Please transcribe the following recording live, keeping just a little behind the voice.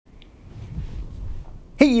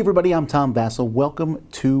Hey everybody, I'm Tom Vasel. Welcome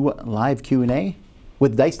to Live Q&A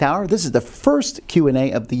with Dice Tower. This is the first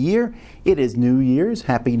Q&A of the year. It is New Year's.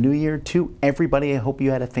 Happy New Year to everybody. I hope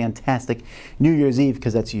you had a fantastic New Year's Eve,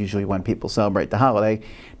 because that's usually when people celebrate the holiday,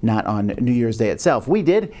 not on New Year's Day itself. We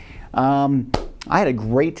did. I had a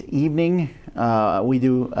great evening. We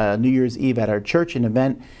do New Year's Eve at our church, an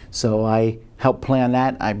event, so I help plan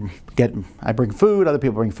that. I bring food, other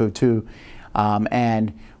people bring food too,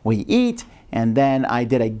 and we eat. And then I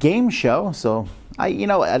did a game show. So I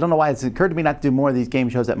don't know why it's occurred to me not to do more of these game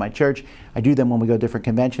shows at my church. I do them when we go to different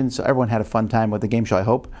conventions. So everyone had a fun time with the game show, I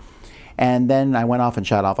hope. And then I went off and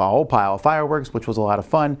shot off a whole pile of fireworks, which was a lot of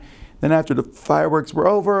fun. Then after the fireworks were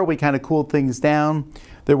over, we kind of cooled things down.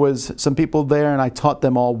 There was some people there, and I taught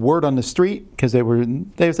them all word on the street, because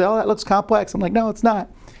they said, "Oh, that looks complex." I'm like, "No, it's not."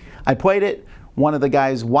 I played it. One of the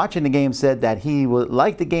guys watching the game said that he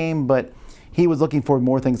liked the game, but he was looking for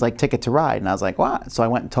more things like Ticket to Ride. And I was like, "What?" So I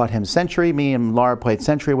went and taught him Century. Me and Laura played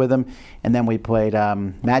Century with him. And then we played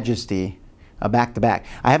Majesty back-to-back.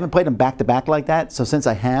 I haven't played them back-to-back like that. So since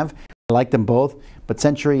I have, I like them both. But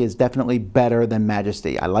Century is definitely better than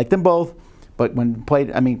Majesty. I like them both. But when played,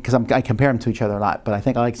 because I compare them to each other a lot. But I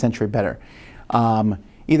think I like Century better.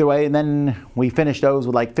 Either way, and then we finished those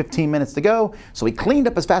with like 15 minutes to go. So we cleaned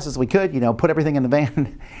up as fast as we could, put everything in the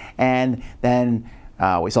van. And then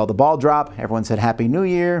we saw the ball drop. Everyone said Happy New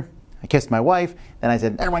Year. I kissed my wife. Then I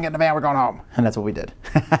said, "Everyone get in the van, we're going home." And that's what we did.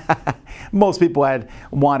 Most people had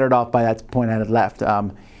wandered off by that point and had left.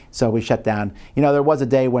 So we shut down. There was a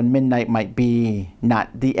day when midnight might be not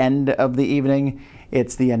the end of the evening.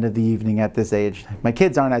 It's the end of the evening at this age. My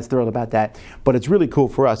kids aren't as thrilled about that, but it's really cool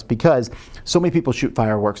for us because so many people shoot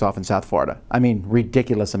fireworks off in South Florida. I mean,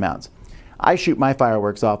 ridiculous amounts. I shoot my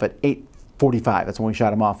fireworks off at 8:45. That's when we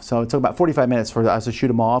shot them off. So it took about 45 minutes for us to shoot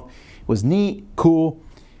them off. It was neat, cool.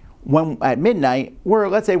 When at midnight,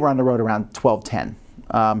 let's say we're on the road around 12:10,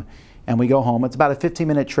 and we go home. It's about a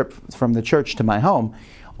 15-minute trip from the church to my home.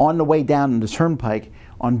 On the way down the turnpike,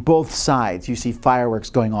 on both sides, you see fireworks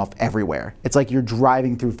going off everywhere. It's like you're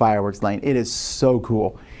driving through fireworks lane. It is so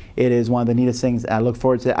cool. It is one of the neatest things. I look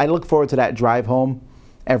forward to that drive home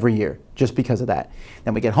every year just because of that.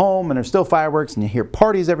 Then we get home and there's still fireworks and you hear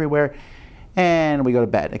parties everywhere. And we go to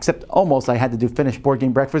bed, except almost I had to do finish board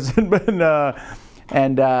game breakfast and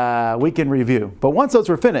weekend review. But once those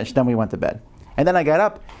were finished, then we went to bed. And then I got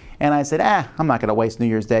up and I said, I'm not going to waste New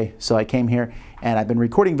Year's Day. So I came here and I've been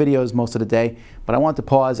recording videos most of the day, but I want to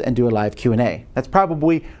pause and do a live Q&A. That's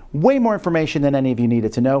probably way more information than any of you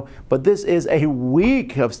needed to know, but this is a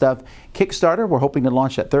week of stuff. Kickstarter, we're hoping to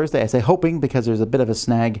launch that Thursday. I say hoping because there's a bit of a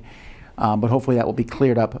snag. But hopefully that will be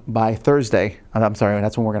cleared up by Thursday. I'm sorry,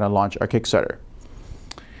 that's when we're going to launch our Kickstarter.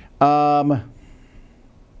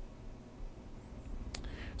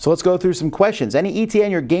 So let's go through some questions. Any ETA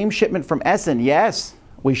on your game shipment from Essen? Yes,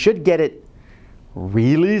 we should get it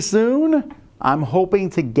really soon. I'm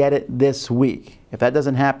hoping to get it this week. If that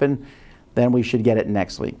doesn't happen, then we should get it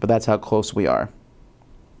next week. But that's how close we are.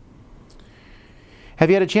 Have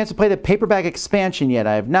you had a chance to play the paperback expansion yet?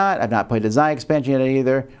 I have not. I've not played the Zai expansion yet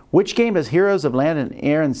either. Which game does Heroes of Land and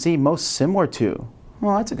Air and Sea most similar to?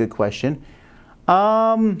 Well, that's a good question.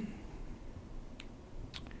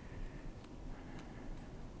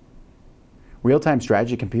 Real-time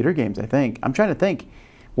strategy computer games, I think. I'm trying to think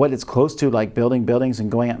what it's close to, like building buildings and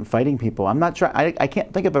going out and fighting people. I'm not sure. I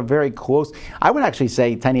can't think of a very close. I would actually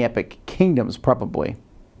say Tiny Epic Kingdoms, probably.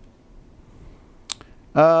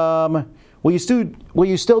 Will you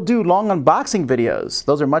still do long unboxing videos?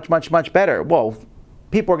 Those are much, much, much better. Well,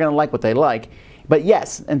 people are going to like what they like. But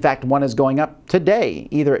yes, in fact, one is going up today.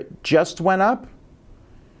 Either it just went up.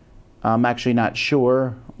 I'm actually not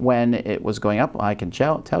sure when it was going up. I can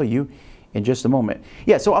tell you in just a moment.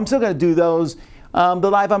 Yeah, so I'm still going to do those. The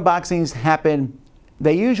live unboxings happen.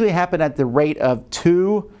 They usually happen at the rate of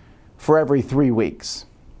 2 for every 3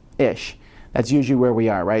 weeks-ish. That's usually where we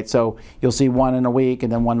are, right? So you'll see one in a week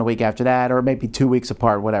and then one the week after that, or maybe 2 weeks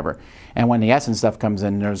apart, whatever. And when the Essen stuff comes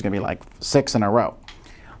in, there's going to be like 6 in a row.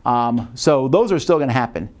 So those are still going to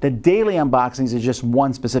happen. The daily unboxings is just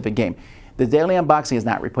one specific game. The daily unboxing is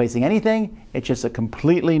not replacing anything. It's just a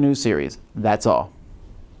completely new series. That's all.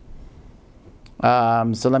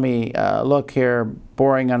 So let me look here.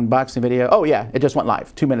 Boring unboxing video. Oh yeah, it just went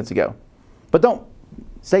live 2 minutes ago. But don't,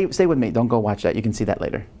 stay with me. Don't go watch that. You can see that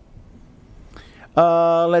later.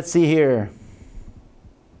 Let's see here.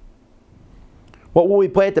 What will we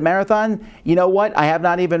play at the marathon? You know what? I have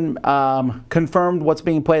not even confirmed what's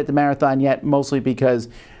being played at the marathon yet, mostly because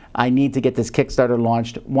I need to get this Kickstarter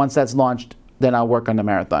launched. Once that's launched, then I'll work on the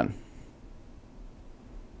marathon.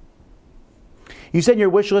 You said in your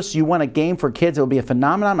wish list you want a game for kids that will be a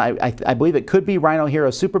phenomenon. I believe it could be Rhino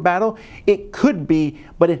Hero Super Battle. It could be,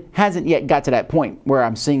 but it hasn't yet got to that point where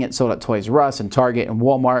I'm seeing it sold at Toys R Us and Target and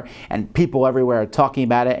Walmart, and people everywhere are talking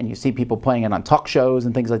about it, and you see people playing it on talk shows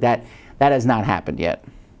and things like that. That has not happened yet.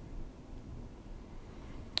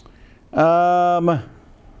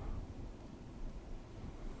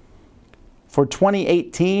 For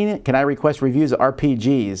 2018, can I request reviews of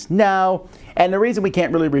RPGs? No. And the reason we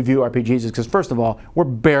can't really review RPGs is because, first of all, we're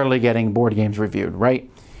barely getting board games reviewed,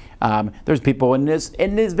 right? There's people in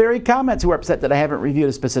these very comments who are upset that I haven't reviewed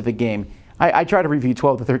a specific game. I try to review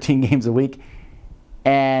 12 to 13 games a week,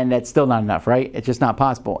 and that's still not enough, right? It's just not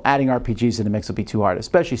possible. Adding RPGs to the mix will be too hard,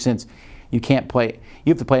 especially since you can't play.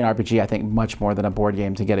 You have to play an RPG, I think, much more than a board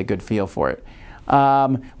game to get a good feel for it.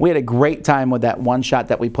 We had a great time with that one shot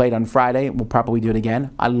that we played on Friday. We'll probably do it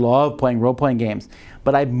again. I love playing role-playing games,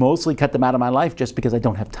 but I've mostly cut them out of my life just because I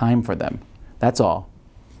don't have time for them. That's all.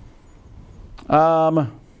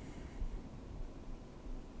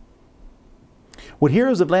 Would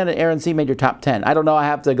Heroes of Land and Air and Sea made your top 10? I don't know. I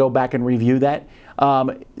have to go back and review that.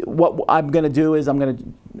 What I'm going to do is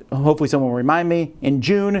hopefully someone will remind me. In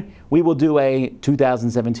June, we will do a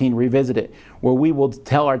 2017 Revisit It, where we will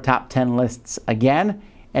tell our top 10 lists again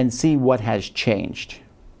and see what has changed.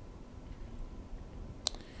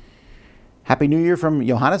 Happy New Year from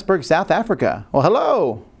Johannesburg, South Africa. Well,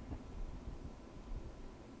 hello.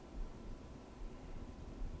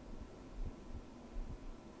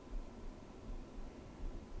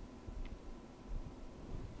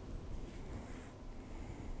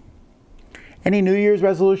 Any New Year's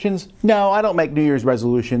resolutions? No, I don't make New Year's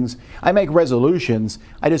resolutions. I make resolutions.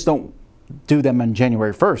 I just don't do them on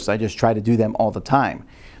January 1st. I just try to do them all the time.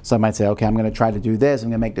 So I might say, okay, I'm going to try to do this. I'm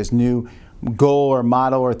going to make this new goal or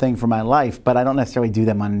motto or thing for my life, but I don't necessarily do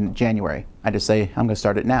them on January. I just say, I'm going to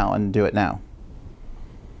start it now and do it now.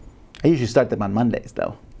 I usually start them on Mondays,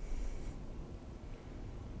 though.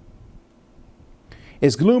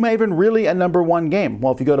 Is Gloomhaven really a #1 game?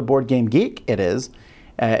 Well, if you go to Board Game Geek, it is.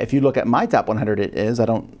 If you look at my top 100, it is. I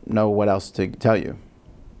don't know what else to tell you.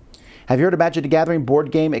 Have you heard of Magic the Gathering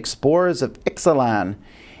board game Explorers of Ixalan?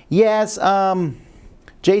 Yes,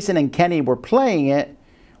 Jason and Kenny were playing it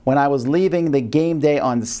when I was leaving the game day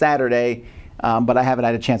on Saturday, but I haven't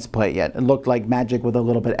had a chance to play it yet. It looked like Magic with a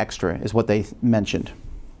little bit extra is what they mentioned.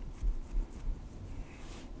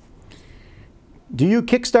 Do you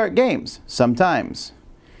kickstart games? Sometimes.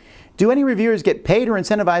 Do any reviewers get paid or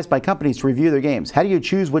incentivized by companies to review their games? How do you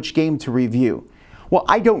choose which game to review? Well,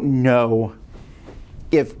 I don't know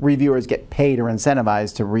if reviewers get paid or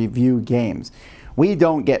incentivized to review games. We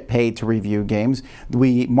don't get paid to review games.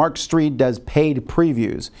 Mark Street does paid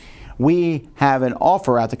previews. We have an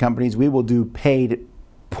offer out to companies. We will do paid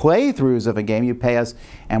playthroughs of a game. You pay us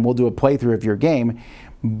and we'll do a playthrough of your game.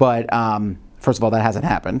 But first of all, that hasn't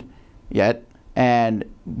happened yet.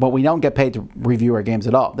 But we don't get paid to review our games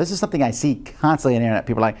at all. This is something I see constantly on the internet.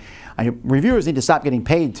 People are like, reviewers need to stop getting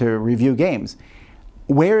paid to review games.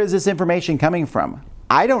 Where is this information coming from?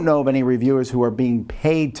 I don't know of any reviewers who are being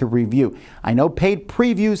paid to review. I know paid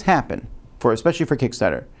previews happen, especially for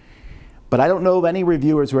Kickstarter. But I don't know of any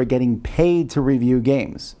reviewers who are getting paid to review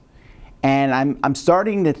games. And I'm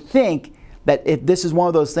starting to think that if this is one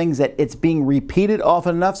of those things that it's being repeated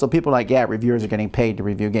often enough, so people are like, yeah, reviewers are getting paid to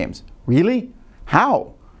review games. Really?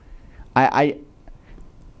 How? I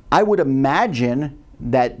would imagine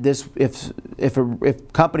that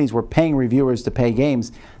if companies were paying reviewers to pay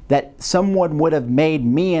games, that someone would have made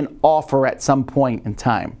me an offer at some point in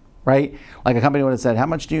time, right? Like a company would have said, how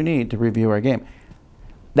much do you need to review our game?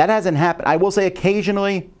 That hasn't happened. I will say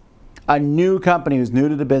occasionally a new company who's new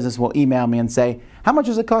to the business will email me and say, how much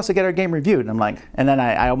does it cost to get our game reviewed? And I'm like, and then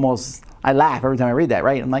I laugh every time I read that,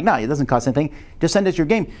 right? I'm like, no, it doesn't cost anything. Just send us your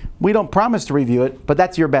game. We don't promise to review it, but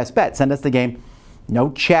that's your best bet. Send us the game.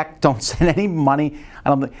 No check. Don't send any money.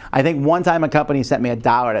 I think one time a company sent me $1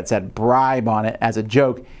 that said bribe on it as a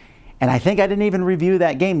joke. And I think I didn't even review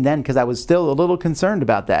that game then because I was still a little concerned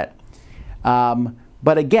about that.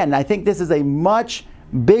 But again, I think this is a much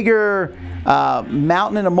bigger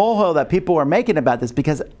mountain and a molehill that people are making about this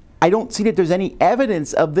because I don't see that there's any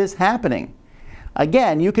evidence of this happening.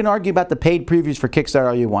 Again, you can argue about the paid previews for Kickstarter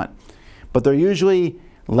all you want, but they're usually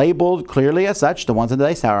labeled clearly as such. The ones in the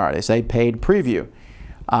Dice Tower are, they say paid preview.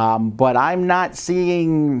 But I'm not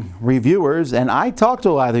seeing reviewers, and I talk to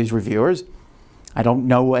a lot of these reviewers. I don't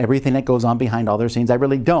know everything that goes on behind all their scenes. I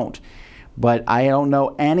really don't. But I don't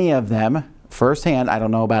know any of them firsthand. I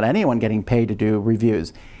don't know about anyone getting paid to do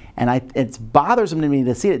reviews. And it's bothersome to me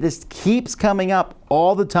to see that this keeps coming up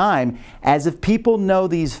all the time as if people know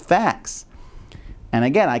these facts. And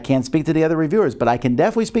again, I can't speak to the other reviewers, but I can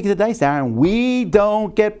definitely speak to Dice Tower, and we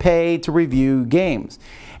don't get paid to review games.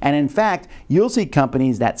 And in fact, you'll see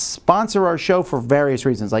companies that sponsor our show for various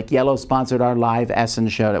reasons, like Yellow sponsored our live Essen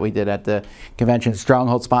show that we did at the convention.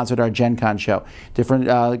 Stronghold sponsored our Gen Con show.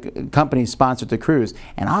 Different companies sponsored the cruise.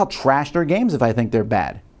 And I'll trash their games if I think they're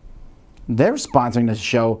bad. They're sponsoring the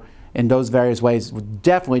show in those various ways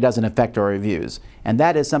definitely doesn't affect our reviews. And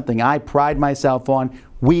that is something I pride myself on.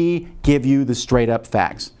 We give you the straight up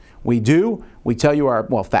facts. We do. We tell you our,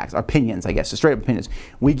 well, facts, our opinions, I guess, the straight up opinions.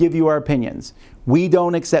 We give you our opinions. We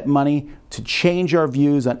don't accept money to change our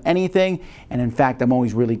views on anything. And in fact, I'm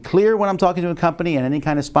always really clear when I'm talking to a company and any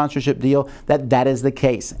kind of sponsorship deal that that is the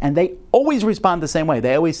case. And they always respond the same way.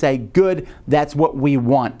 They always say, good, that's what we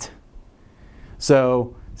want.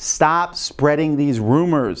 So stop spreading these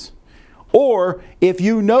rumors. Or if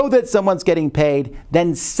you know that someone's getting paid,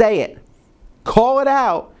 then say it. Call it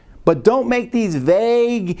out. But don't make these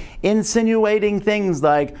vague, insinuating things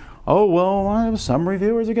like, oh, well, some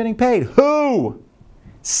reviewers are getting paid. Who?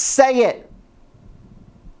 Say it.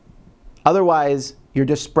 Otherwise, you're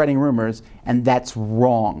just spreading rumors, and that's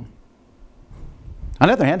wrong. On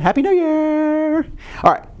the other hand, Happy New Year!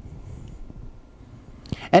 All right.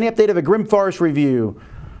 Any update of a Grim Forest review?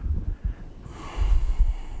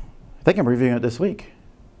 I think I'm reviewing it this week.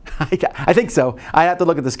 I think so. I have to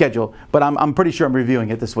look at the schedule, but I'm pretty sure I'm reviewing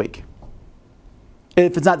it this week.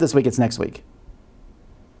 If it's not this week, it's next week.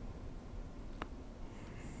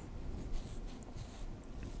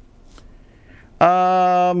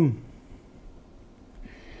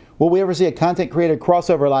 Will we ever see a content creator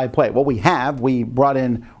crossover live play? Well, we have. We brought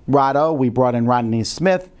in Rado. We brought in Rodney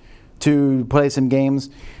Smith to play some games.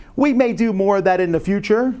 We may do more of that in the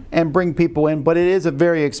future and bring people in, but it is a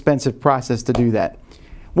very expensive process to do that.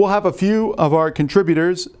 We'll have a few of our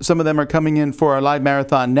contributors. Some of them are coming in for our live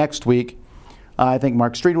marathon next week. I think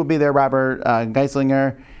Mark Street will be there, Robert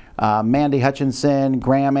Geislinger, Mandy Hutchinson,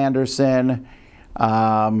 Graham Anderson,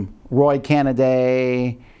 Roy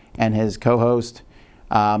Canaday, and his co-host.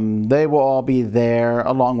 They will all be there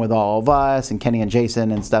along with all of us and Kenny and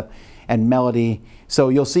Jason and stuff and Melody. So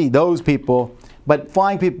you'll see those people. But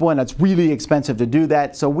flying people in, it's really expensive to do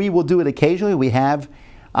that. So we will do it occasionally. We have,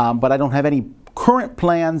 but I don't have any current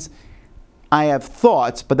plans. I have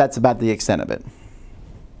thoughts, but that's about the extent of it.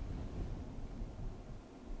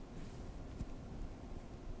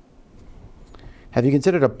 Have you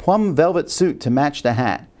considered a plum velvet suit to match the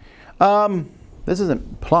hat? This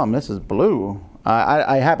isn't plum, this is blue.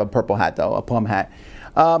 I have a purple hat though, a plum hat.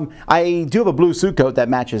 I do have a blue suit coat that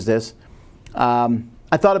matches this.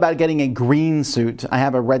 I thought about getting a green suit. I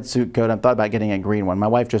have a red suit coat. I thought about getting a green one. My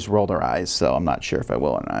wife just rolled her eyes, so I'm not sure if I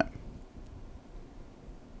will or not.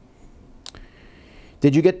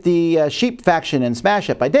 Did you get the sheep faction in Smash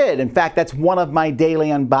Up? I did. In fact, that's one of my daily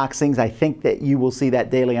unboxings. I think that you will see that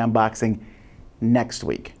daily unboxing next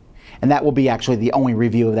week. And that will be actually the only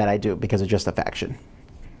review of that I do because it's just a faction.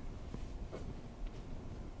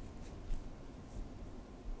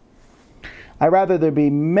 I'd rather there be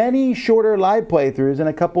many shorter live playthroughs and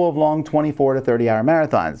a couple of long 24 to 30-hour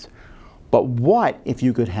marathons. But what if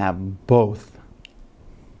you could have both?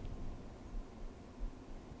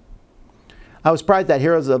 I was surprised that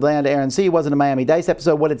Heroes of Land, Air, and Sea wasn't a Miami Dice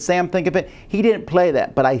episode. What did Sam think of it? He didn't play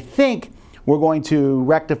that, but I think we're going to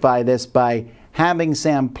rectify this by having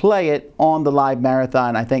Sam play it on the live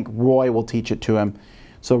marathon. I think Roy will teach it to him.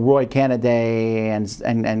 So Roy Canaday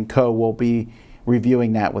and co will be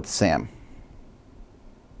reviewing that with Sam.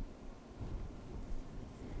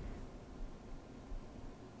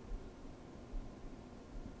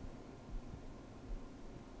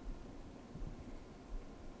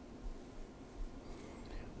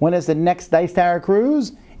 When is the next Dice Tower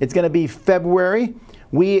Cruise? It's going to be February.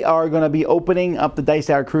 We are going to be opening up the Dice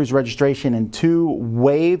Tower Cruise registration in 2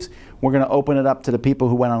 waves. We're going to open it up to the people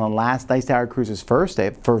who went on the last Dice Tower Cruises first. They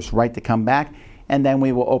have first right to come back, and then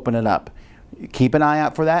we will open it up. Keep an eye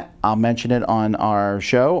out for that. I'll mention it on our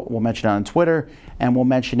show. We'll mention it on Twitter, and we'll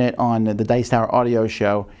mention it on the Dice Tower audio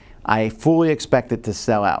show. I fully expect it to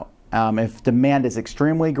sell out. If demand is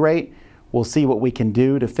extremely great, we'll see what we can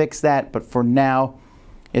do to fix that. But for now,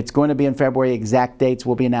 it's going to be in February. Exact dates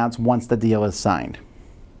will be announced once the deal is signed.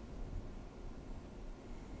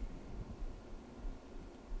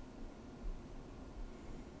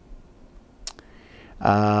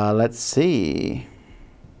 Let's see.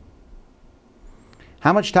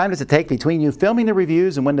 How much time does it take between you filming the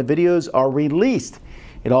reviews and when the videos are released?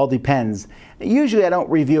 It all depends. Usually I don't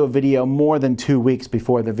review a video more than 2 weeks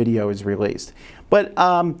before the video is released. But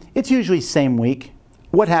it's usually same week.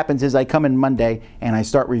 What happens is I come in Monday and I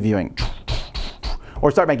start reviewing,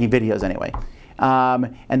 or start making videos anyway.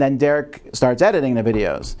 And then Derek starts editing the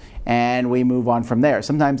videos, and we move on from there.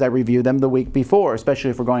 Sometimes I review them the week before, especially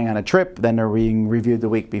if we're going on a trip, then they're being reviewed the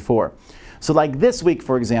week before. So like this week,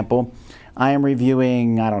 for example, I am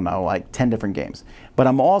reviewing, I don't know, like 10 different games. But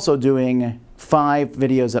I'm also doing 5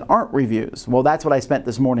 videos that aren't reviews. Well, that's what I spent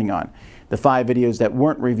this morning on. The 5 videos that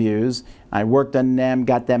weren't reviews. I worked on them,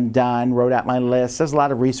 got them done, wrote out my list. There's a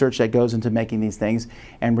lot of research that goes into making these things,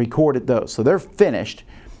 and recorded those. So they're finished.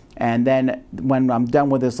 And then when I'm done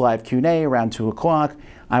with this live Q&A around 2 o'clock,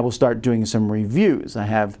 I will start doing some reviews. I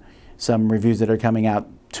have some reviews that are coming out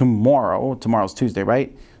tomorrow. Tomorrow's Tuesday,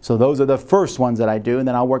 right? So those are the first ones that I do, and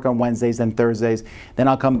then I'll work on Wednesdays and Thursdays. Then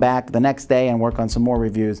I'll come back the next day and work on some more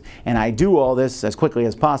reviews. And I do all this as quickly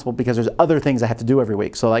as possible because there's other things I have to do every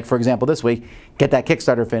week. So like, for example, this week, get that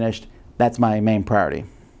Kickstarter finished. That's my main priority.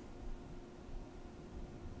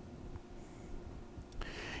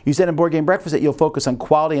 You said in Board Game Breakfast that you'll focus on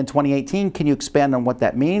quality in 2018. Can you expand on what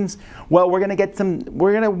that means? Well, we're going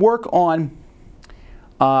to work on,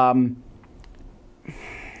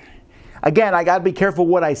 again, I got to be careful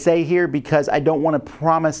what I say here because I don't want to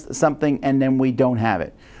promise something and then we don't have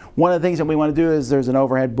it. One of the things that we want to do is there's an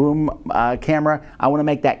overhead boom camera. I want to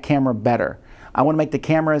make that camera better. I want to make the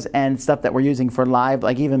cameras and stuff that we're using for live,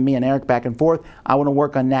 like even me and Eric back and forth, I want to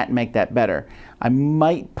work on that and make that better. I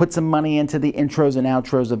might put some money into the intros and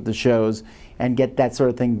outros of the shows and get that sort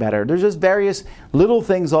of thing better. There's just various little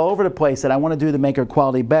things all over the place that I want to do to make our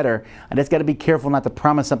quality better. I just got to be careful not to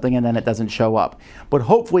promise something and then it doesn't show up. But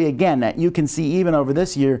hopefully, again, that you can see even over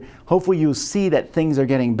this year, hopefully you'll see that things are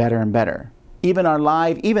getting better and better. Even our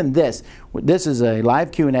live, even this is a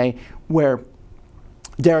live Q&A where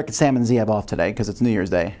Derek and Sam and Z have off today because it's New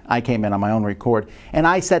Year's Day. I came in on my own record and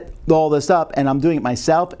I set all this up and I'm doing it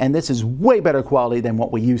myself, and this is way better quality than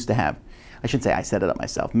what we used to have. I should say I set it up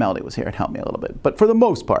myself. Melody was here and helped me a little bit, but for the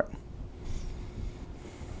most part.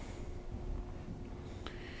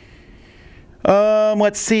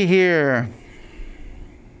 Let's see here.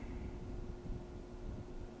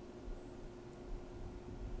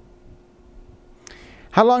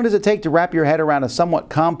 How long does it take to wrap your head around a somewhat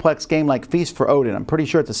complex game like Feast for Odin? I'm pretty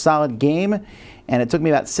sure it's a solid game, and it took me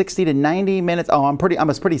about 60 to 90 minutes. Oh, I'm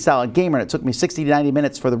a pretty solid gamer, and it took me 60 to 90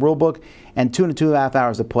 minutes for the rule book and 2 to 2.5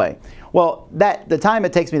 hours to play. Well, the time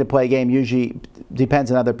it takes me to play a game usually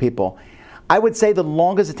depends on other people. I would say the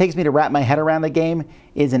longest it takes me to wrap my head around the game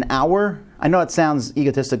is an hour. I know it sounds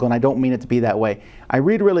egotistical, and I don't mean it to be that way. I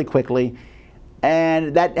read really quickly,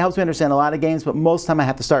 and that helps me understand a lot of games, but most of the time I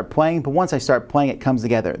have to start playing. But once I start playing, it comes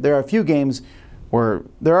together. There are a few games where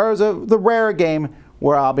the rare game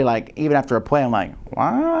where I'll be like, even after a play, I'm like,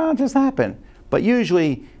 what just happened? But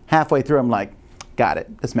usually halfway through, I'm like, got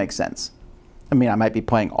it. This makes sense. I mean, I might be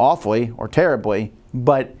playing awfully or terribly,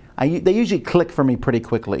 but they usually click for me pretty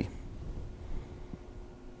quickly.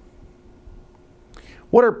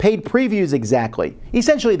 What are paid previews exactly?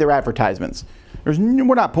 Essentially, they're advertisements.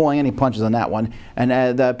 We're not pulling any punches on that one.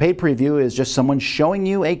 And the paid preview is just someone showing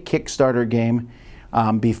you a Kickstarter game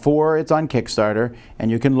before it's on Kickstarter, and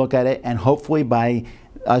you can look at it, and hopefully by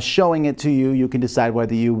showing it to you, you can decide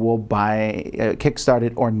whether you will buy Kickstart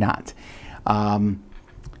it or not.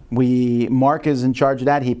 Mark is in charge of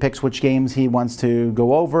that. He picks which games he wants to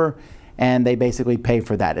go over, and they basically pay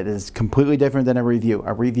for that. It is completely different than a review.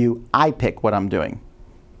 A review, I pick what I'm doing.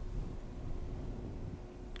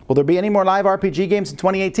 Will there be any more live RPG games in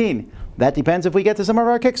 2018? That depends if we get to some of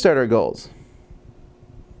our Kickstarter goals.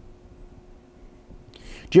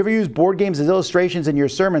 Do you ever use board games as illustrations in your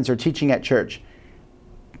sermons or teaching at church?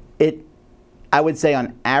 I would say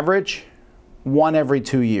on average, 1 every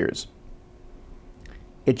 2 years.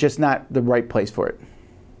 It's just not the right place for it.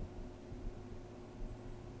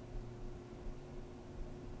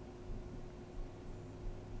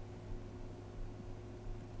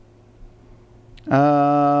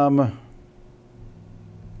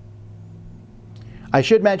 I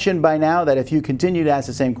should mention by now that if you continue to ask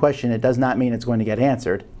the same question, it does not mean it's going to get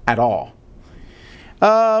answered at all.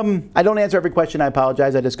 I don't answer every question, I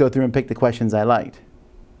apologize. I just go through and pick the questions I liked.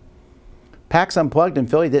 PAX Unplugged in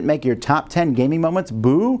Philly didn't make your top 10 gaming moments?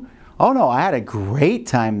 Boo? Oh no, I had a great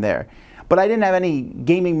time there. But I didn't have any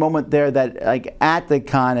gaming moment there that, like, at the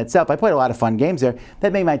con itself. I played a lot of fun games there.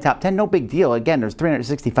 That made my top 10, no big deal. Again, there's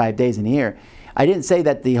 365 days in a year. I didn't say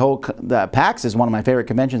that the PAX is one of my favorite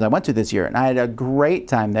conventions I went to this year, and I had a great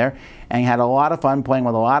time there and had a lot of fun playing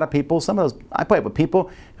with a lot of people. Some of those, I played with people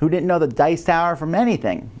who didn't know the Dice Tower from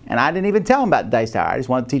anything, and I didn't even tell them about the Dice Tower. I just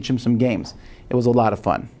wanted to teach them some games. It was a lot of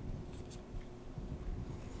fun.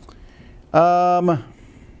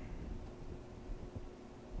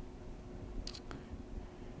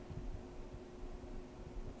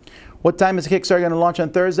 What time is the Kickstarter going to launch on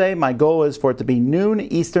Thursday? My goal is for it to be noon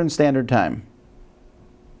Eastern Standard Time.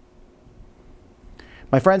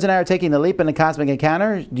 My friends and I are taking the leap in the Cosmic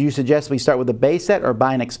Encounter. Do you suggest we start with the base set or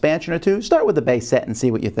buy an expansion or two? Start with the base set and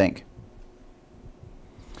see what you think.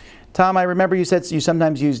 Tom, I remember you said you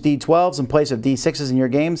sometimes use D12s in place of D6s in your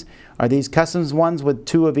games. Are these customs ones with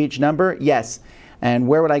 2 of each number? Yes. And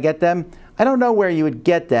where would I get them? I don't know where you would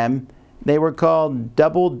get them. They were called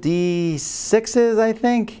double D6s, I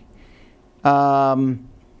think.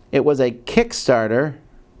 It was a Kickstarter.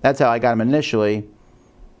 That's how I got them initially.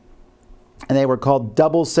 And they were called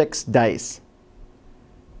double 6 dice.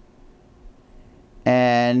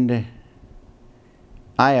 And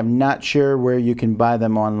I am not sure where you can buy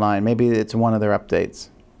them online. Maybe it's one of their updates.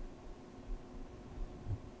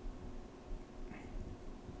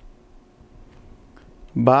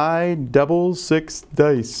 Buy double 6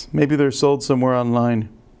 dice. Maybe they're sold somewhere online.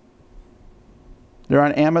 They're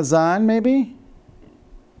on Amazon, maybe?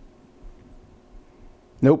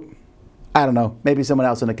 Nope. I don't know. Maybe someone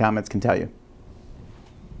else in the comments can tell you.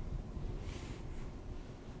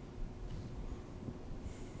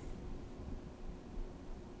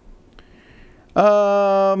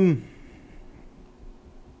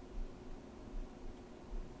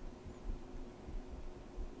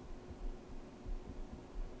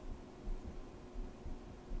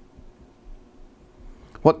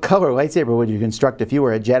 What color lightsaber would you construct if you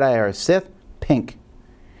were a Jedi or a Sith? Pink.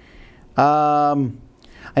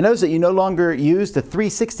 I noticed that you no longer use the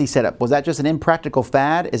 360 setup. Was that just an impractical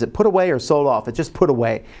fad? Is it put away or sold off? It's just put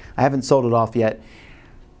away. I haven't sold it off yet.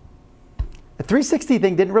 The 360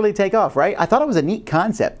 thing didn't really take off, right? I thought it was a neat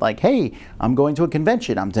concept. Like, hey, I'm going to a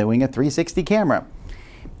convention. I'm doing a 360 camera.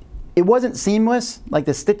 It wasn't seamless. Like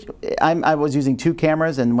the stitch, I was using 2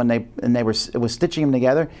 cameras, and when it was stitching them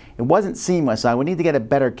together, it wasn't seamless. So I would need to get a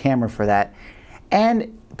better camera for that.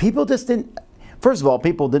 And people just didn't. First of all,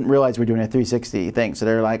 people didn't realize we were doing a 360 thing, so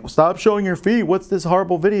they're like, well, "Stop showing your feet. What's this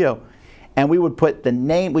horrible video?" And we would put the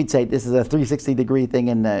name. We'd say this is a 360-degree thing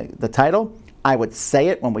in the title. I would say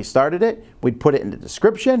it when we started it. We'd put it in the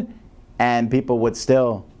description, and people would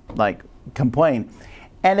still like complain.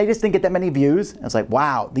 And they just didn't get that many views. It's like,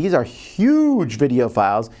 wow, these are huge video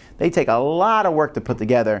files. They take a lot of work to put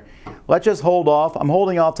together. Let's just hold off. I'm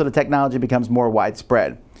holding off till the technology becomes more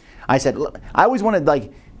widespread. I said, look, I always wanted,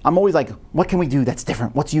 like, I'm always like, what can we do that's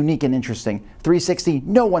different? What's unique and interesting? 360,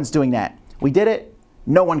 no one's doing that. We did it,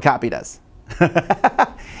 no one copied us.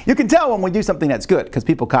 You can tell when we do something that's good because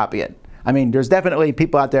people copy it. I mean, there's definitely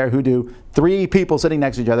people out there who do 3 people sitting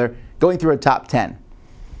next to each other going through a top 10.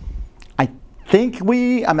 I think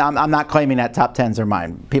I'm not claiming that top 10s are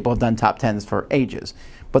mine. People have done top 10s for ages.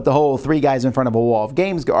 But the whole 3 guys in front of a wall of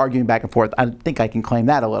games arguing back and forth, I think I can claim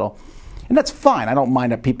that a little. And that's fine. I don't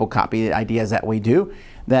mind that people copy the ideas that we do.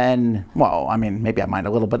 Then, well, I mean, maybe I mind a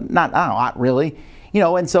little, but not a lot really. You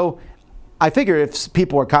know, and so I figure if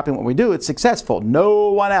people are copying what we do, it's successful.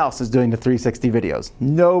 No one else is doing the 360 videos.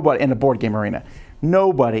 Nobody in the board game arena.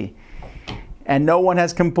 Nobody. And no one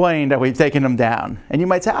has complained that we've taken them down. And you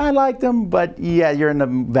might say, I like them, but yeah, you're in the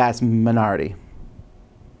vast minority.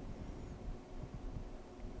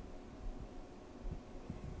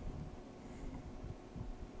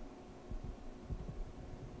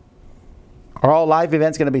 Are all live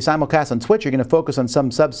events going to be simulcast on Twitch? Or are you going to focus on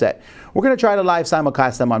some subset? We're going to try to live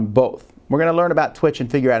simulcast them on both. We're going to learn about Twitch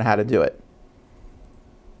and figure out how to do it.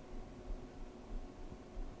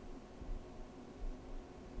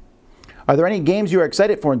 Are there any games you are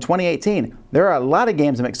excited for in 2018? There are a lot of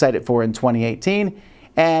games I'm excited for in 2018,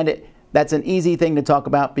 and that's an easy thing to talk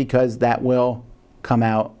about because that will come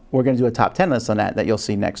out. We're going to do a top 10 list on that you'll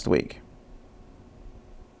see next week.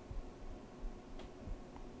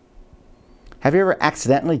 Have you ever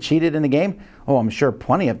accidentally cheated in the game? Oh, I'm sure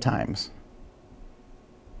plenty of times.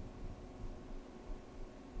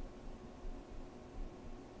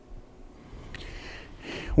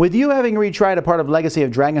 With you having retried a part of Legacy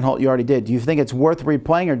of Dragonholt you already did, do you think it's worth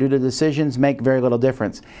replaying, or do the decisions make very little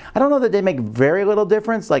difference? I don't know that they make very little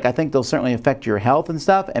difference. Like, I think they'll certainly affect your health and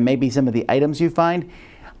stuff, and maybe some of the items you find.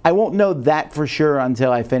 I won't know that for sure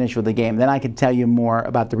until I finish with the game. Then I can tell you more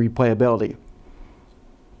about the replayability.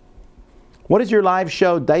 What does your live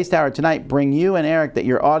show, Dice Tower Tonight, bring you and Eric that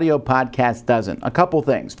your audio podcast doesn't? A couple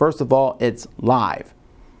things. First of all, it's live,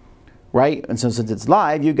 right? And so since it's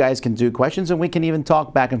live, you guys can do questions and we can even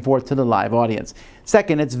talk back and forth to the live audience.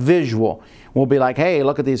 Second, it's visual. We'll be like, hey,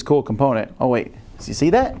 look at this cool component. Oh, wait, do you see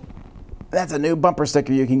that? That's a new bumper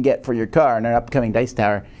sticker you can get for your car in our upcoming Dice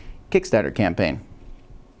Tower Kickstarter campaign.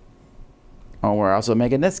 Oh, we're also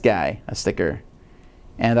making this guy a sticker.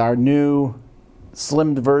 And our new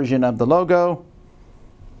slimmed version of the logo.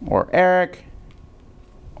 or Eric,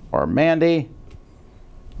 or Mandy,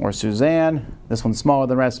 or Suzanne. This one's smaller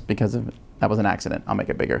than the rest because that was an accident. I'll make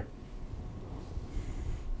it bigger.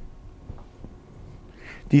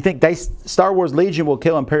 Do you think Star Wars Legion will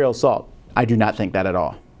kill Imperial Assault? I do not think that at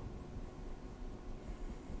all.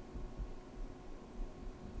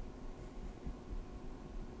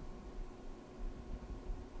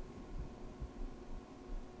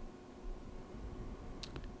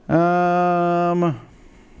 Um,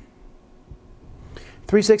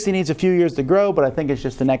 360 needs a few years to grow, but I think it's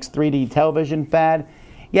just the next 3D television fad.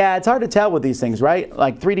 Yeah, it's hard to tell with these things, right?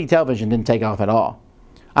 Like 3D television didn't take off at all.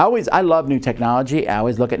 I love new technology. I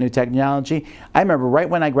always look at new technology. I remember right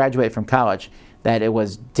when I graduated from college that it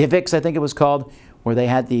was DivX, I think it was called, where they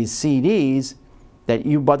had these CDs that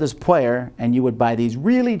you bought this player and you would buy these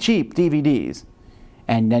really cheap DVDs.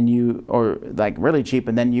 And then or like really cheap,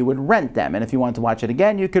 and then you would rent them. And if you wanted to watch it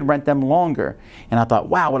again, you could rent them longer. And I thought,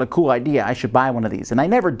 wow, what a cool idea. I should buy one of these. And I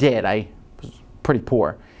never did. I was pretty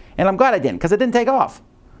poor. And I'm glad I didn't, because it didn't take off.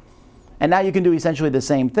 And now you can do essentially the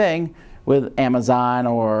same thing with Amazon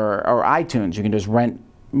or iTunes. You can just rent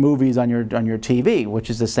movies on your TV, which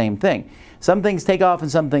is the same thing. Some things take off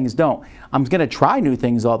and some things don't. I'm going to try new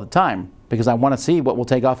things all the time because I want to see what will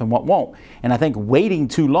take off and what won't. And I think waiting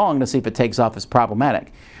too long to see if it takes off is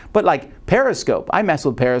problematic. But like Periscope, I messed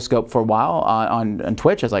with Periscope for a while on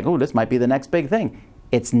Twitch. I was like, oh, this might be the next big thing.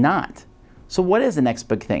 It's not. So what is the next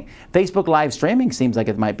big thing? Facebook live streaming seems like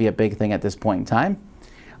it might be a big thing at this point in time.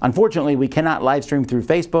 Unfortunately, we cannot live stream through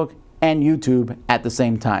Facebook and YouTube at the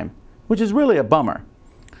same time, which is really a bummer.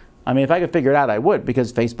 I mean, if I could figure it out, I would,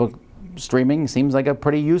 because Facebook streaming seems like a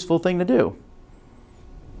pretty useful thing to do.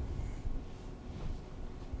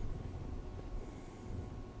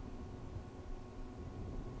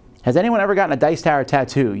 Has anyone ever gotten a Dice Tower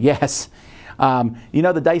tattoo? Yes. You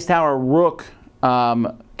know the Dice Tower Rook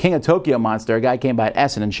King of Tokyo monster, a guy came by at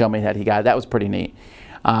Essen and showed me that he got it. That was pretty neat.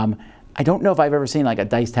 I don't know if I've ever seen like a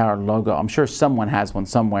Dice Tower logo. I'm sure someone has one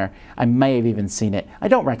somewhere. I may have even seen it. I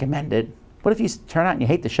don't recommend it. What if you turn out and you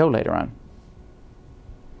hate the show later on?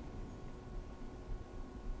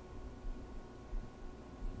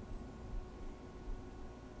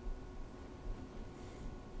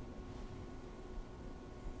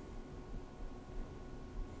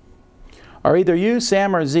 Are either you,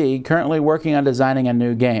 Sam, or Z currently working on designing a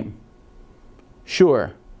new game?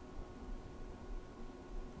 Sure.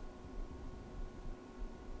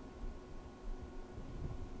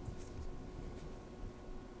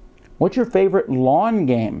 What's your favorite lawn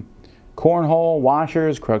game? Cornhole,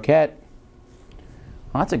 washers, croquet?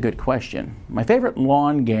 Well, that's a good question. My favorite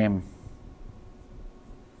lawn game.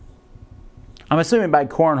 I'm assuming by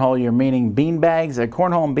cornhole you're meaning beanbags.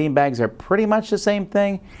 Cornhole and beanbags are pretty much the same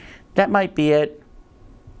thing. That might be it.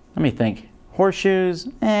 Let me think. Horseshoes?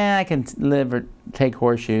 I can live or take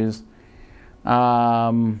horseshoes.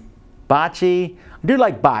 Bocce? I do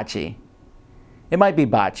like bocce. It might be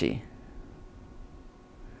bocce.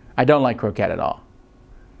 I don't like croquet at all.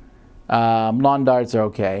 Lawn darts are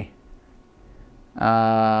okay.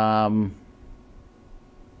 I'm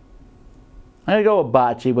going to go with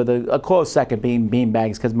bocce with a close second being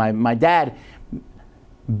beanbags, because my dad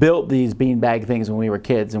built these beanbag things when we were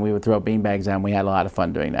kids, and we would throw beanbags down. We had a lot of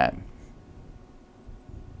fun doing that.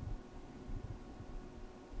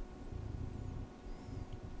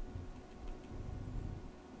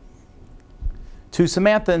 To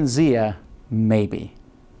Samantha and Zia, maybe.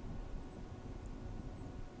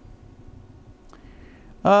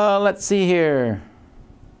 Let's see here.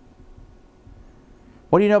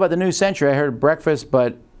 What do you know about the new Century? I heard breakfast,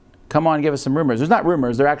 but come on, give us some rumors. There's not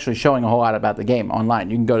rumors. They're actually showing a whole lot about the game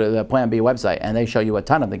online. You can go to the Plan B website, and they show you a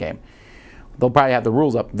ton of the game. They'll probably have the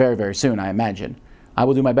rules up very, very soon, I imagine. I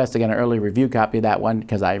will do my best to get an early review copy of that one,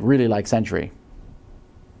 because I really like Century.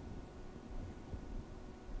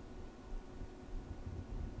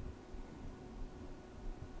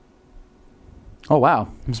 Oh, wow.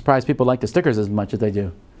 I'm surprised people like the stickers as much as they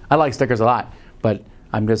do. I like stickers a lot, but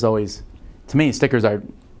I'm just always, to me, stickers are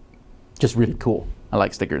just really cool. I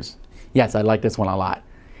like stickers. Yes, I like this one a lot.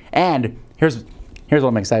 And here's what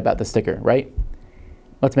I'm excited about the sticker, right?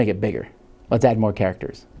 Let's make it bigger. Let's add more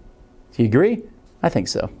characters. Do you agree? I think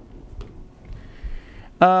so.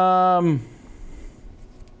 How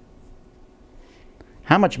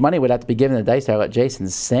much money would have to be given to Dice Tower to let Jason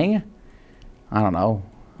sing? I don't know,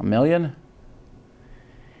 $1 million?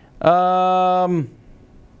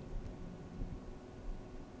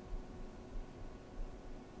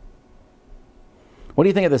 What do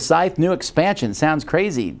you think of the Scythe new expansion? Sounds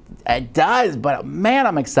crazy. It does, but man,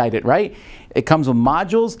 I'm excited, right? It comes with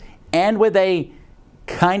modules and with a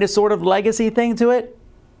kind of sort of legacy thing to it.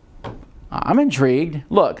 I'm intrigued.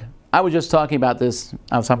 Look, I was just talking about this.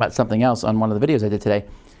 I was talking about something else on one of the videos I did today.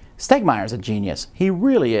 Stegmeyer's a genius. He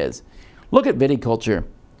really is. Look at viticulture.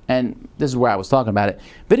 And this is where I was talking about it.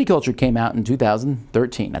 Viticulture came out in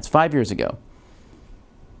 2013. That's 5 years ago.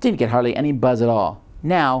 Didn't get hardly any buzz at all.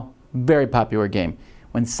 Now, very popular game.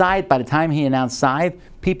 When Scythe, by the time he announced Scythe,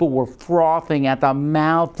 people were frothing at the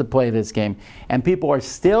mouth to play this game. And people are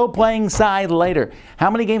still playing Scythe later.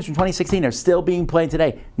 How many games from 2016 are still being played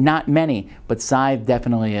today? Not many, but Scythe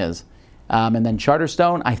definitely is. And then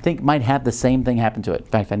Charterstone, I think, might have the same thing happen to it. In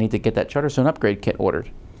fact, I need to get that Charterstone upgrade kit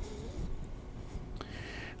ordered.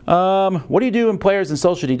 What do you do when players in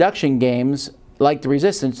social deduction games like the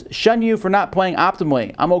Resistance shun you for not playing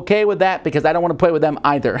optimally? I'm okay with that because I don't want to play with them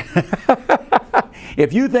either.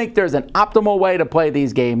 If you think there's an optimal way to play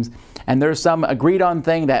these games and there's some agreed on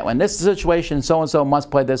thing that when this situation so-and-so must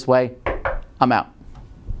play this way, I'm out.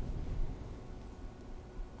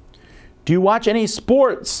 Do you watch any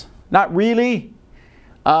sports? Not really.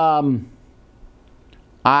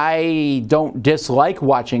 I don't dislike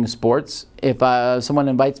watching sports. If someone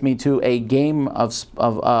invites me to a game of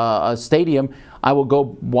a stadium, I will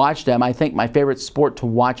go watch them. I think my favorite sport to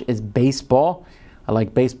watch is baseball. I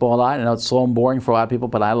like baseball a lot. I know it's slow and boring for a lot of people,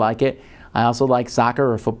 but I like it. I also like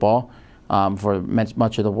soccer or football for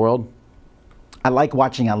much of the world. I like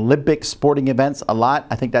watching Olympic sporting events a lot.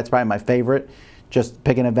 I think that's probably my favorite. Just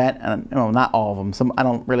pick an event, and not all of them. I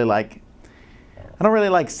don't really like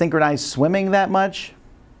synchronized swimming that much.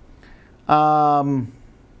 But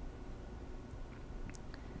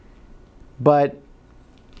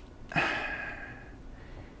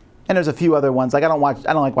and there's a few other ones. Like I don't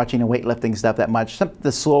like watching the weightlifting stuff that much.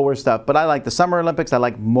 The slower stuff. But I like the Summer Olympics. I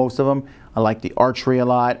like most of them. I like the archery a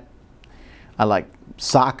lot. I like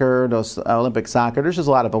soccer, those Olympic soccer. There's just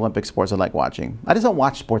a lot of Olympic sports I like watching. I just don't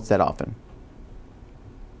watch sports that often.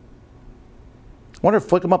 I wonder if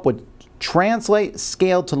Flick 'em Up would translate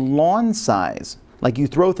scale to lawn size. Like you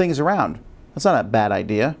throw things around. That's not a bad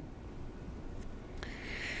idea.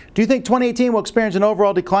 Do you think 2018 will experience an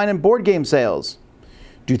overall decline in board game sales?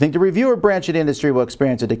 Do you think the reviewer branch of the industry will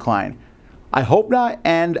experience a decline? I hope not,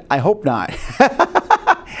 and I hope not.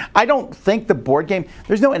 I don't think the board game,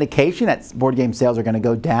 there's no indication that board game sales are going to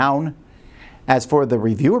go down. As for the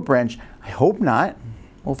reviewer branch, I hope not.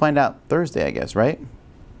 We'll find out Thursday, I guess, right?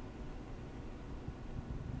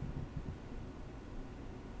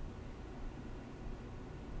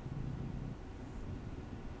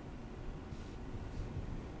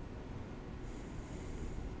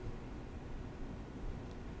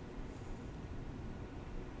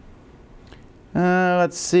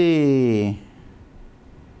 Let's see.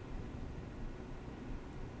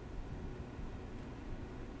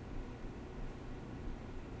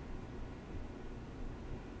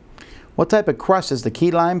 What type of crust is the key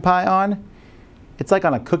lime pie on? It's like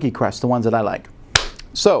on a cookie crust, the ones that I like.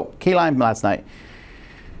 So, key lime last night,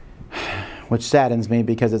 which saddens me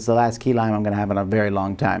because it's the last key lime I'm going to have in a very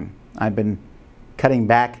long time. I've been cutting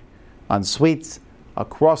back on sweets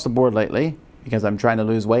across the board lately, because I'm trying to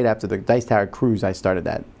lose weight after the Dice Tower cruise I started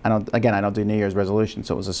that. I don't do New Year's resolutions,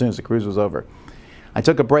 so it was as soon as the cruise was over. I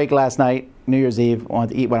took a break last night, New Year's Eve,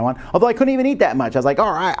 wanted to eat what I want. Although I couldn't even eat that much. I was like,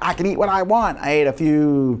 all right, I can eat what I want. I ate a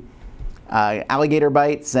few alligator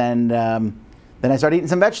bites, and then I started eating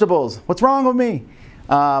some vegetables. What's wrong with me?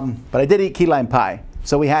 But I did eat key lime pie.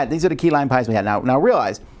 So these are the key lime pies we had. Now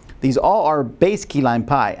realize, these all are base key lime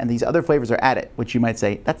pie, and these other flavors are added, which you might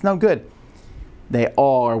say, that's no good. They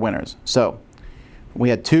all are winners. So, we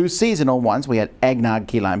had two seasonal ones. We had eggnog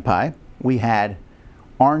key lime pie. We had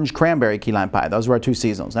orange cranberry key lime pie. Those were our two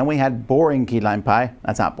seasonals. Then we had boring key lime pie.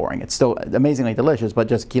 That's not boring. It's still amazingly delicious, but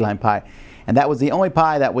just key lime pie. And that was the only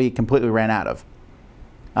pie that we completely ran out of.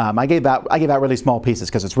 I gave out really small pieces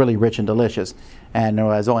because it's really rich and delicious. And there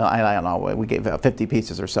was only, I don't know, we gave out 50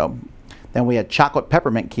 pieces or so. Then we had chocolate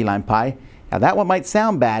peppermint key lime pie. Now that one might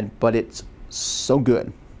sound bad, but it's so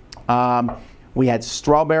good. We had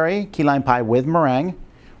strawberry key lime pie with meringue.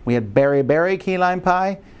 We had berry key lime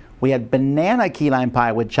pie. We had banana key lime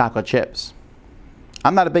pie with chocolate chips.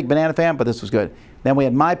 I'm not a big banana fan, but this was good. Then we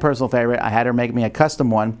had my personal favorite. I had her make me a custom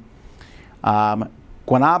one.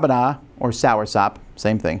 Guanabana, or soursop,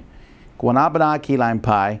 same thing. Guanabana key lime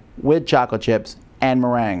pie with chocolate chips and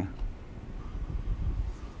meringue.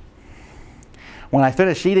 When I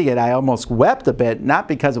finished eating it, I almost wept a bit, not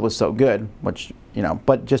because it was so good, which,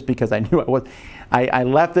 but just because I knew it was. I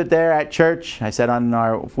left it there at church. I said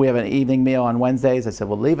if we have an evening meal on Wednesdays, I said,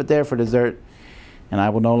 we'll leave it there for dessert, and I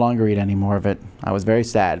will no longer eat any more of it. I was very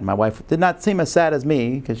sad. My wife did not seem as sad as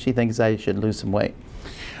me, because she thinks I should lose some weight.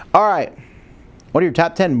 All right. What are your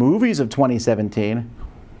top 10 movies of 2017?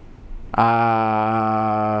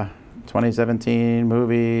 2017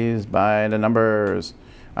 movies by the numbers.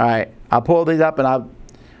 All right, I'll pull these up, and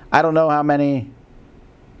I don't know how many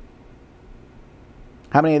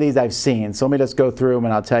of these I've seen. So let me just go through them,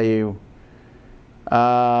 and I'll tell you.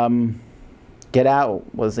 Get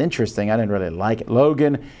Out was interesting. I didn't really like it.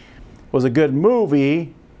 Logan was a good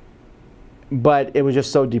movie, but it was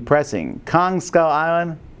just so depressing. Kong Skull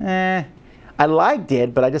Island, I liked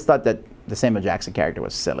it, but I just thought that the Samuel Jackson character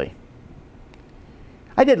was silly.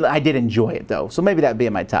 I did enjoy it though, so maybe that'd be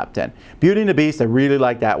in my top 10. Beauty and the Beast, I really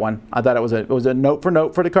liked that one. I thought it was a note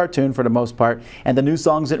for the cartoon for the most part, and the new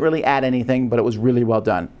songs didn't really add anything, but it was really well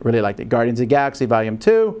done. Really liked it. Guardians of the Galaxy Volume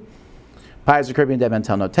 2, Pirates of the Caribbean, Dead Men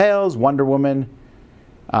Tell No Tales, Wonder Woman,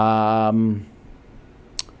 Spider-Man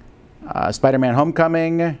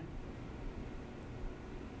Homecoming.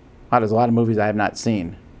 Wow, there's a lot of movies I have not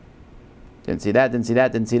seen. Didn't see that, didn't see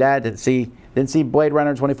that, didn't see that, didn't see Blade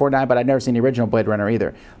Runner 2049, but I've never seen the original Blade Runner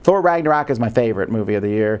either. Thor Ragnarok is my favorite movie of the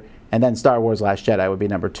year, and then Star Wars Last Jedi would be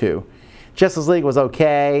number 2. Justice League was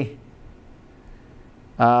okay.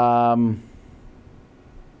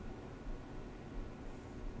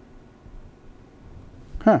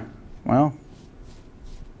 Well.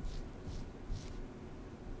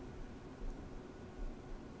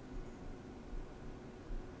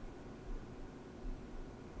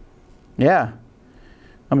 Yeah.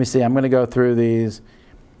 Let me see. I'm going to go through these.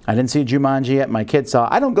 I didn't see Jumanji yet. My kids saw.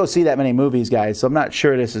 I don't go see that many movies, guys, so I'm not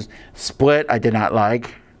sure this is Split. I did not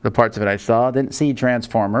like the parts of it I saw. Didn't see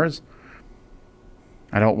Transformers.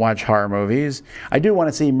 I don't watch horror movies. I do want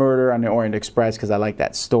to see Murder on the Orient Express because I like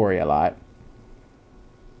that story a lot.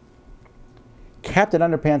 Captain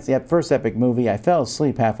Underpants, the first epic movie. I fell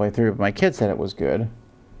asleep halfway through, but my kids said it was good.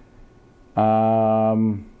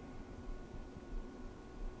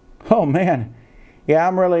 Oh, man. Yeah,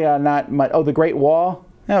 I'm really not much. Oh, The Great Wall?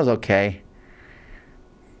 That was okay.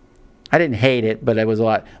 I didn't hate it, but it was a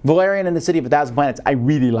lot. Valerian and the City of a Thousand Planets. I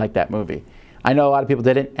really liked that movie. I know a lot of people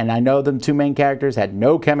didn't, and I know the two main characters had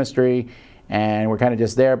no chemistry and were kind of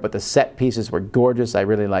just there, but the set pieces were gorgeous. I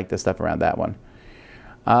really liked the stuff around that one.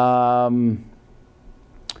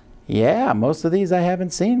 Yeah, most of these I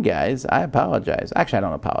haven't seen, guys. I apologize. Actually, I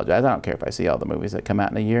don't apologize. I don't care if I see all the movies that come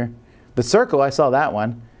out in a year. The Circle, I saw that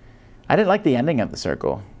one. I didn't like the ending of The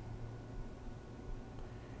Circle.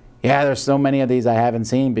 Yeah, there's so many of these I haven't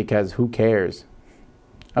seen because who cares?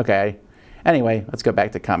 Okay. Anyway, let's go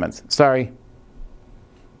back to comments. Sorry.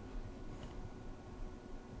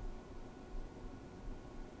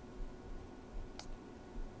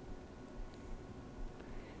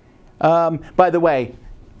 By the way,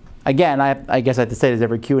 again, I guess I have to say this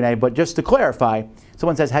every Q&A, but just to clarify,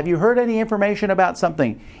 someone says, have you heard any information about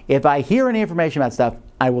something? If I hear any information about stuff,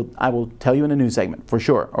 I will tell you in the news segment, for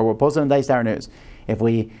sure, or we'll post it on Dice Tower News.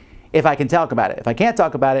 If I can talk about it. If I can't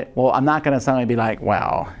talk about it, well, I'm not going to suddenly be like,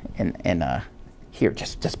 well, here,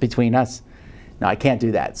 just between us. No, I can't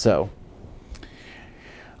do that, so.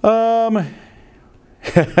 What do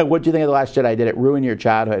you think of The Last Jedi? Did it ruin your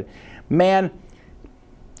childhood? Man,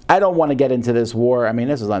 I don't want to get into this war. I mean,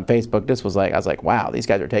 this was on Facebook. This was like, I was like, wow, these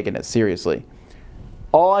guys are taking it seriously.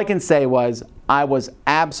 All I can say was I was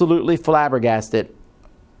absolutely flabbergasted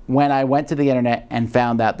when I went to the internet and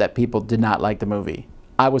found out that people did not like the movie.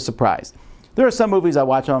 I was surprised. There are some movies I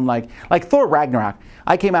watch and I'm like Thor Ragnarok.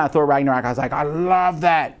 I came out of Thor Ragnarok, I was like, I love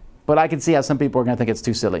that. But I can see how some people are going to think it's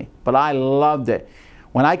too silly. But I loved it.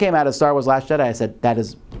 When I came out of Star Wars Last Jedi, I said, that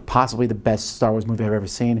is possibly the best Star Wars movie I've ever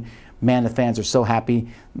seen. Man, the fans are so happy.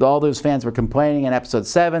 All those fans were complaining in Episode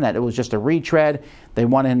 7 that it was just a retread. They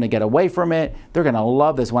wanted him to get away from it. They're going to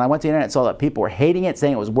love this. When I went to the internet and saw that people were hating it,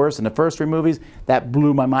 saying it was worse than the first 3 movies, that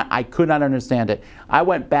blew my mind. I could not understand it. I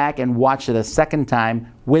went back and watched it a second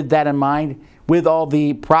time with that in mind, with all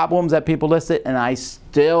the problems that people listed, and I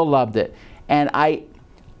still loved it. And I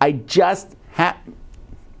just have,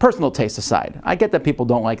 personal taste aside, I get that people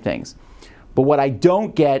don't like things. But what I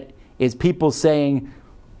don't get is people saying,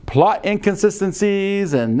 plot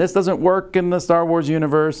inconsistencies and this doesn't work in the Star Wars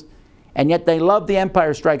universe, and yet they love The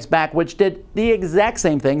Empire Strikes Back, which did the exact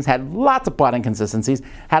same things, had lots of plot inconsistencies,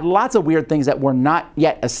 had lots of weird things that were not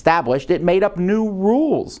yet established. It made up new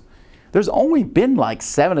rules. There's only been like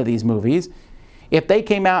 7 of these movies. If they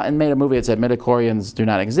came out and made a movie that said midichlorians do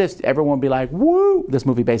not exist, everyone would be like, woo! This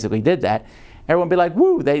movie basically did that. Everyone would be like,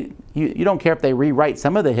 woo! You don't care if they rewrite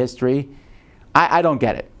some of the history. I don't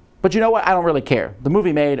get it. But you know what? I don't really care. The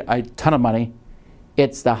movie made a ton of money.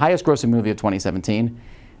 It's the highest grossing movie of 2017.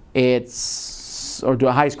 Or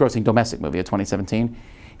the highest grossing domestic movie of 2017.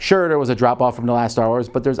 Sure, there was a drop off from the last Star Wars,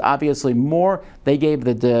 but there's obviously more. They gave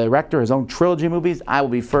the director his own trilogy movies. I will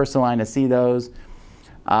be first in line to see those.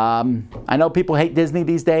 I know people hate Disney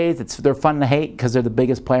these days. They're fun to hate because they're the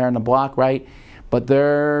biggest player on the block, right? But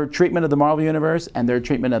their treatment of the Marvel Universe and their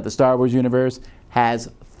treatment of the Star Wars Universe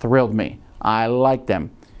has thrilled me. I like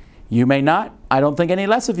them. You may not. I don't think any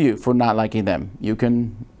less of you for not liking them. You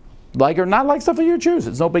can like or not like stuff that you choose.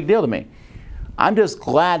 It's no big deal to me. I'm just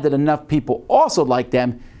glad that enough people also like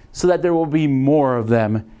them so that there will be more of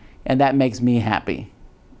them, and that makes me happy.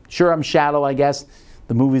 Sure, I'm shallow, I guess.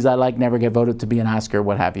 The movies I like never get voted to be an Oscar,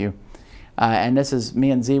 what have you. And this is,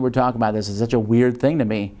 me and Z were talking about this, is such a weird thing to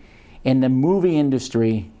me. In the movie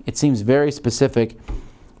industry, it seems very specific.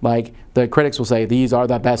 Like, the critics will say, these are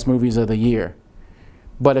the best movies of the year.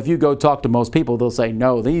 But if you go talk to most people, they'll say,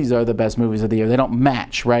 no, these are the best movies of the year. They don't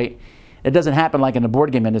match, right? It doesn't happen like in the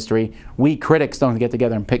board game industry. We critics don't get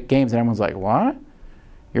together and pick games, and everyone's like, what?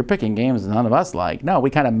 You're picking games none of us like. No, we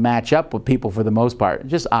kind of match up with people for the most part.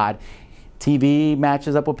 It's just odd. TV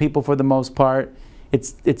matches up with people for the most part.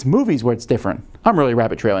 It's movies where it's different. I'm really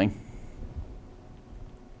rabbit trailing.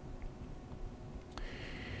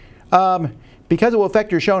 Because it will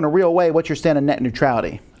affect your show in a real way, what's your stand on net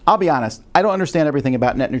neutrality? I'll be honest, I don't understand everything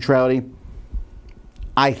about net neutrality.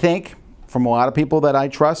 I think, from a lot of people that I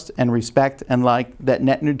trust and respect and like, that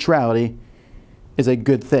net neutrality is a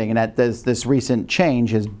good thing, and that this recent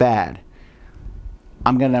change is bad.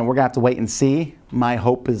 We're gonna have to wait and see. My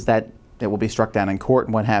hope is that it will be struck down in court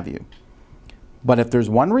and what have you. But if there's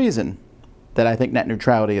one reason that I think net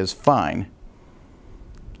neutrality is fine,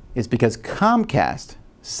 it's because Comcast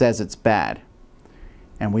says it's bad.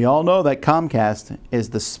 And we all know that Comcast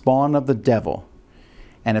is the spawn of the devil.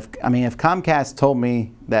 And if Comcast told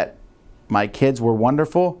me that my kids were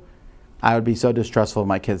wonderful, I would be so distrustful of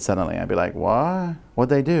my kids suddenly. I'd be like, what?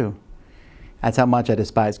 What'd they do? That's how much I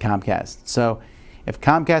despise Comcast. So if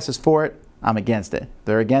Comcast is for it, I'm against it. If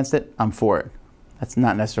they're against it, I'm for it. That's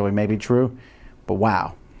not necessarily maybe true, but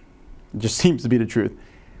wow. It just seems to be the truth.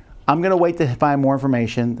 I'm going to wait to find more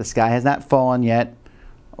information. The sky has not fallen yet.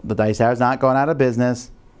 The Dice Tower is not going out of business.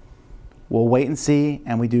 We'll wait and see,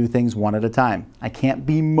 and we do things one at a time. I can't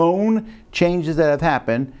bemoan changes that have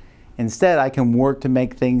happened. Instead, I can work to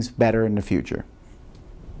make things better in the future.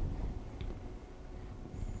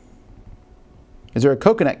 Is there a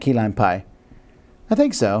coconut key lime pie? I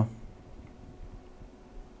think so.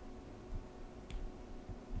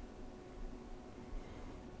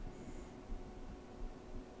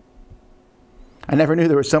 I never knew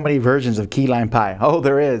there were so many versions of key lime pie. Oh,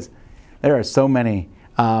 there is. There are so many.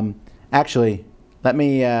 Actually, let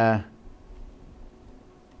me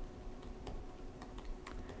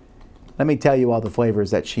tell you all the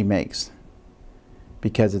flavors that she makes,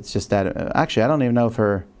 because it's just that. Actually, I don't even know if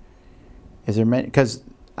is there many, because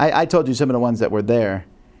I told you some of the ones that were there.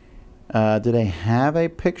 Do they have a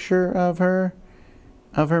picture of her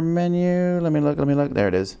menu? Let me look. There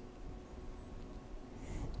it is.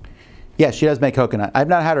 Yes, she does make coconut. I've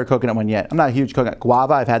not had her coconut one yet. I'm not a huge coconut.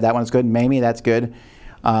 Guava, I've had that one. It's good. Mamie, that's good.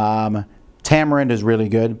 Tamarind is really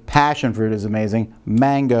good. Passion fruit is amazing.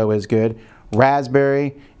 Mango is good.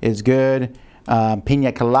 Raspberry is good.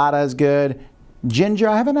 Pina colada is good. Ginger,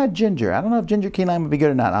 I haven't had ginger. I don't know if ginger key lime would be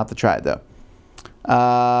good or not. I'll have to try it though.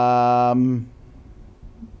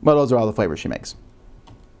 Well, those are all the flavors she makes.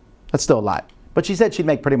 That's still a lot. But she said she'd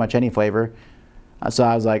make pretty much any flavor. So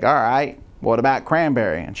I was like, all right, what about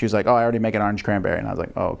cranberry? And she was like, oh, I already make an orange cranberry. And I was like,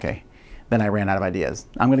 oh, okay. Then I ran out of ideas.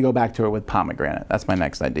 I'm going to go back to her with pomegranate. That's my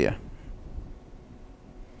next idea.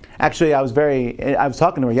 Actually, I was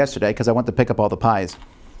talking to her yesterday because I went to pick up all the pies.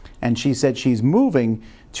 And she said she's moving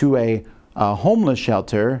to a homeless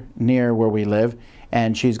shelter near where we live.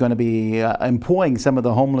 And she's going to be employing some of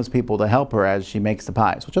the homeless people to help her as she makes the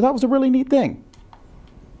pies, which I thought was a really neat thing.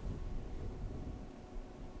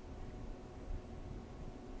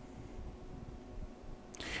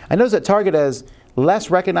 I noticed that Target has less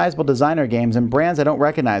recognizable designer games and brands I don't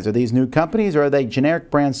recognize. Are these new companies or are they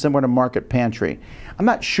generic brands similar to Market Pantry? I'm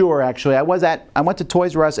not sure, actually. I went to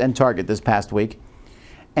Toys R Us and Target this past week,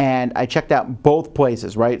 and I checked out both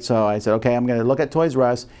places, right? So I said, okay, I'm going to look at Toys R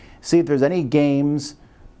Us, see if there's any games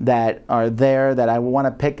that are there that I want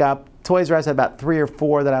to pick up. Toys R Us had about 3 or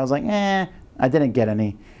 4 that I was like, I didn't get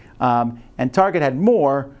any. And Target had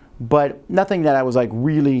more, but nothing that I was like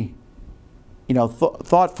really,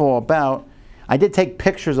 thoughtful about. I did take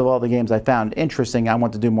pictures of all the games I found interesting. I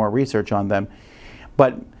want to do more research on them.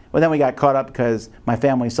 But then we got caught up because my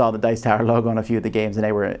family saw the Dice Tower logo on a few of the games, and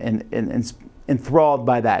they were enthralled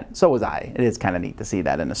by that. So was I. It is kind of neat to see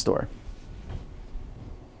that in the store.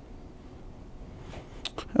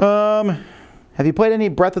 Have you played any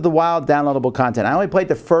Breath of the Wild downloadable content? I only played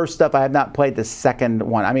the first stuff. I have not played the second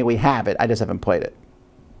one. I mean, we have it. I just haven't played it.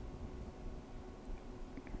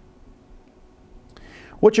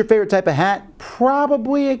 What's your favorite type of hat?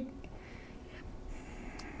 Probably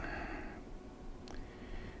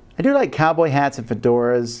I do like cowboy hats and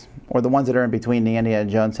fedoras, or the ones that are in between the Indiana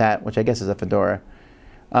Jones hat, which I guess is a fedora.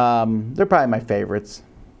 They're probably my favorites.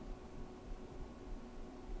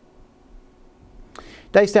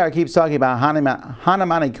 Dice Tower keeps talking about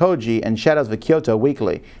Hanamani Koji and Shadows of Kyoto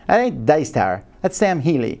weekly. That ain't Dice Tower. That's Sam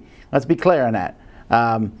Healy. Let's be clear on that.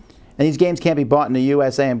 And these games can't be bought in the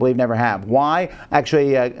USA and believe never have. Why?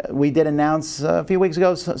 Actually, we did announce a few weeks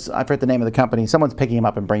ago, I forget the name of the company, someone's picking him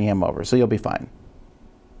up and bringing him over, so you'll be fine.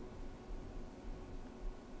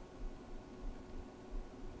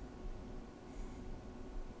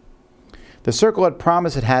 The Circle had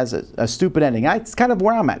promised it has a stupid ending. It's kind of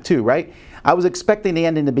where I'm at too, right? I was expecting the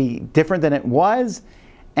ending to be different than it was,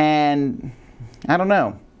 and I don't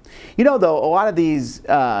know. You know, though, a lot of these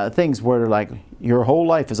things where like your whole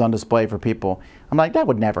life is on display for people, I'm like, that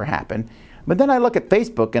would never happen. But then I look at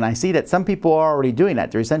Facebook and I see that some people are already doing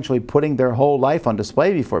that. They're essentially putting their whole life on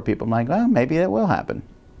display before people. I'm like, well, maybe it will happen.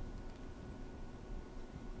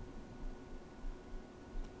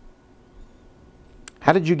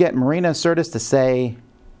 How did you get Marina Sirtis to say,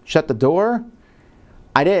 shut the door?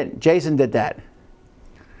 I did. Jason did that.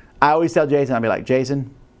 I always tell Jason, I'll be like,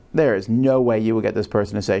 Jason, there is no way you will get this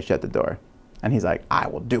person to say, shut the door. And he's like, I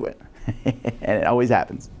will do it. And it always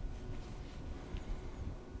happens.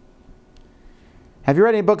 Have you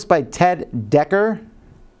read any books by Ted Decker?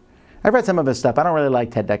 I've read some of his stuff. I don't really like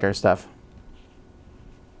Ted Decker's stuff.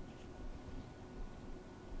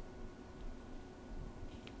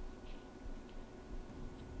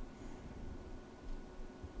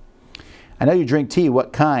 I know you drink tea.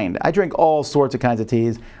 What kind? I drink all sorts of kinds of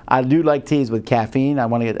teas. I do like teas with caffeine. I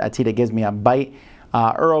want to get a tea that gives me a bite.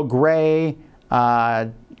 Earl Grey, chai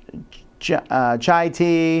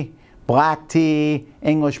tea, black tea,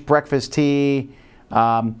 English breakfast tea.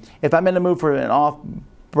 If I'm in the mood for an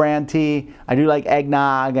off-brand tea, I do like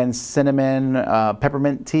eggnog and cinnamon,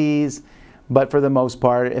 peppermint teas. But for the most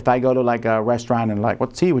part, if I go to like a restaurant and like,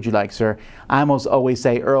 what tea would you like, sir? I almost always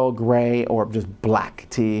say Earl Grey or just black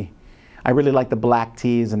tea. I really like the black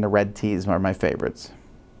teas, and the red teas are my favorites.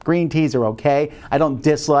 Green teas are okay. I don't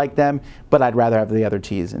dislike them, but I'd rather have the other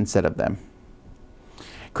teas instead of them.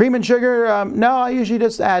 Cream and sugar, no, I usually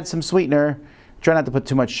just add some sweetener. Try not to put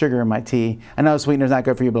too much sugar in my tea. I know sweetener's not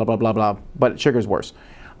good for you, blah, blah, blah, blah, but sugar's worse.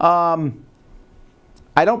 I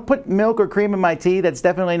don't put milk or cream in my tea. That's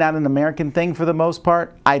definitely not an American thing for the most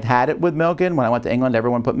part. I've had it with milk in. When I went to England,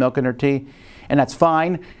 everyone put milk in their tea, and that's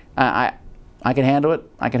fine. I can handle it.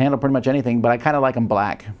 I can handle pretty much anything, but I kind of like them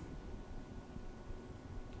black.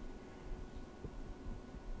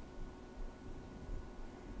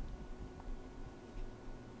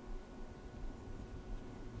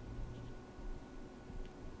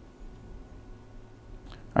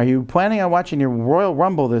 Are you planning on watching your Royal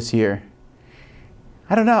Rumble this year?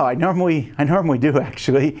 I don't know. I normally do,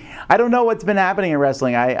 actually. I don't know what's been happening in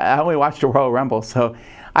wrestling. I only watched the Royal Rumble, so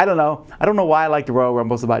I don't know. I don't know why I like the Royal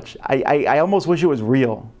Rumble so much. I almost wish it was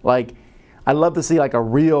real. Like, I'd love to see like a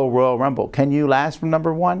real Royal Rumble. Can you last from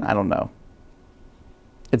number one? I don't know.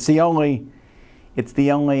 It's the only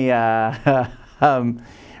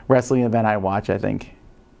wrestling event I watch, I think.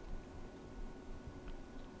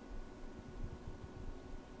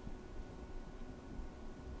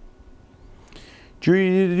 Do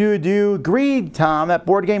you agree, Tom, that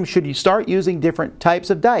board games should you start using different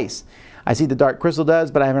types of dice? I see the Dark Crystal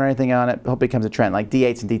does, but I haven't heard anything on it. Hope it becomes a trend, like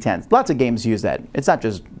D8s and D10s. Lots of games use that. It's not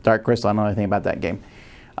just Dark Crystal. I don't know anything about that game.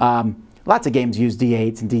 Lots of games use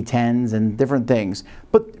D8s and D10s and different things.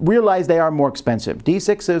 But realize they are more expensive.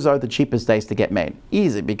 D6s are the cheapest dice to get made.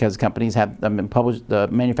 Easy, because companies have them and the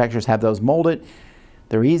manufacturers have those molded.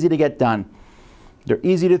 They're easy to get done. They're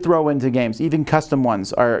easy to throw into games. Even custom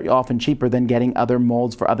ones are often cheaper than getting other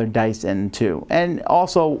molds for other dice in too. And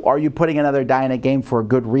also, are you putting another die in a game for a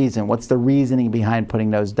good reason? What's the reasoning behind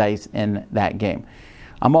putting those dice in that game?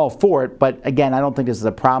 I'm all for it, but again, I don't think this is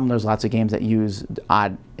a problem. There's lots of games that use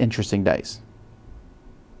odd, interesting dice.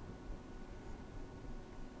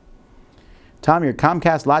 Tom, your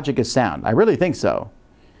Comcast logic is sound. I really think so.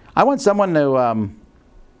 I want someone to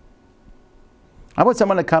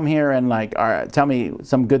come here and like tell me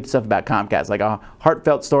some good stuff about Comcast, like a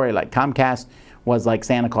heartfelt story, like Comcast was like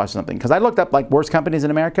Santa Claus or something. Because I looked up like worst companies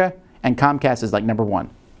in America, and Comcast is like #1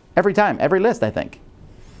 every time, every list, I think.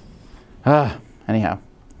 Anyhow,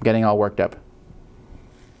 I'm getting all worked up.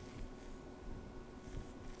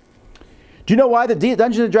 Do you know why the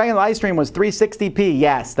Dungeons & Dragons live stream was 360p?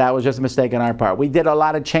 Yes, that was just a mistake on our part. We did a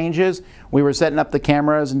lot of changes. We were setting up the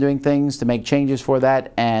cameras and doing things to make changes for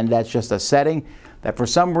that, and that's just a setting that for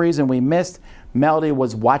some reason we missed. Melody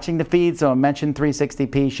was watching the feed, so I mentioned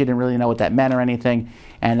 360p. She didn't really know what that meant or anything,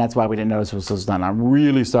 and that's why we didn't notice it was done. I'm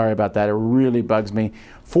really sorry about that. It really bugs me.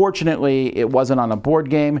 Fortunately, it wasn't on a board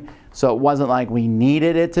game, so it wasn't like we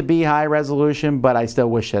needed it to be high resolution, but I still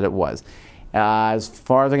wish that it was. As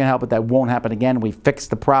far as I can help it, that won't happen again. We fixed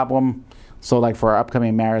the problem, so like for our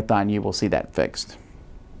upcoming marathon, you will see that fixed.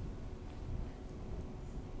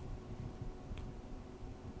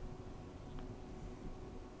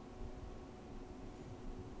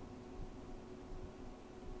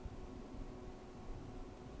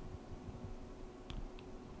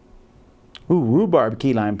 Ooh, rhubarb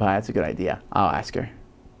key lime pie. That's a good idea. I'll ask her.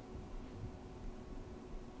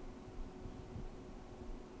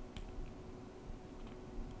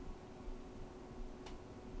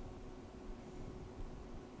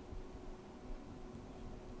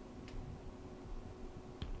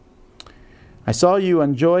 I saw you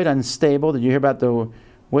enjoyed Unstable. Did you hear about the...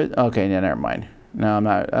 Okay, yeah, never mind. No, I'm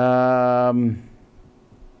not.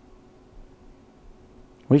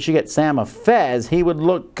 We should get Sam a fez. He would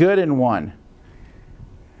look good in one.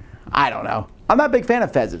 I don't know. I'm not a big fan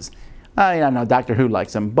of fezzes. I know Doctor Who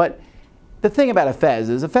likes them. But the thing about a fez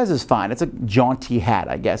is fine. It's a jaunty hat,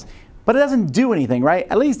 I guess. But it doesn't do anything, right?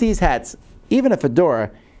 At least these hats, even a fedora,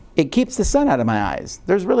 it keeps the sun out of my eyes.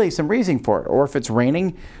 There's really some reason for it. Or if it's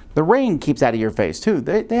raining, the rain keeps out of your face too.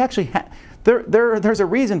 They actually there's a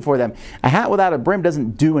reason for them. A hat without a brim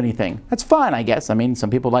doesn't do anything. That's fine, I guess. I mean, some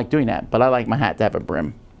people like doing that, but I like my hat to have a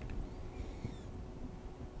brim.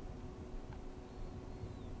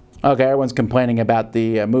 Okay, everyone's complaining about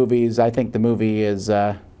the movies. I think the movie is,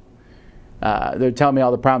 they're telling me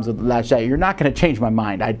all the problems with The Last Jedi. You're not going to change my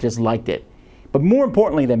mind. I just liked it. But more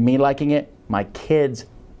importantly than me liking it, my kids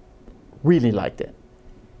really liked it.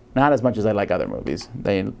 Not as much as I like other movies.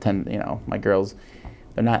 They tend, my girls,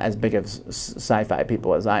 they're not as big of sci-fi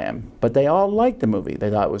people as I am. But they all liked the movie.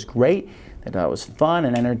 They thought it was great. They thought it was fun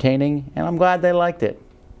and entertaining. And I'm glad they liked it.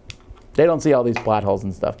 They don't see all these plot holes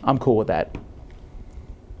and stuff. I'm cool with that.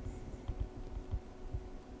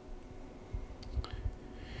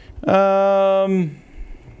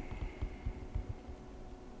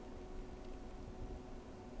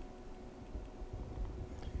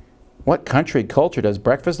 What country culture does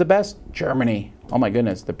breakfast the best? Germany. Oh my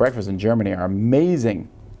goodness, the breakfasts in Germany are amazing.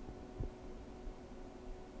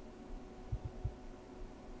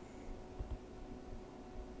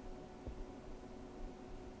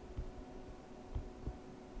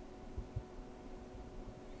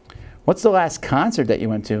 What's the last concert that you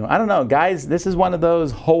went to? I don't know, guys. This is one of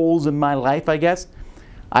those holes in my life, I guess.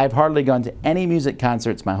 I've hardly gone to any music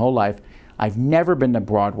concerts my whole life. I've never been to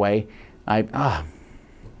Broadway.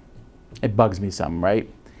 It bugs me some, right?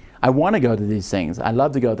 I want to go to these things. I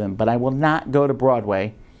love to go to them, but I will not go to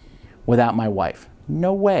Broadway without my wife.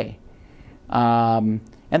 No way. And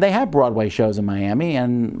they have Broadway shows in Miami,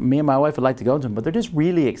 and me and my wife would like to go to them, but they're just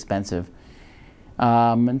really expensive.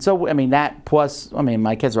 And so, I mean, that plus, I mean,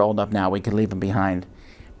 my kids are old enough now, we could leave them behind.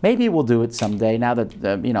 Maybe we'll do it someday, now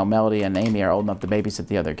that, Melody and Amy are old enough to babysit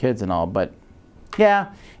the other kids and all. But,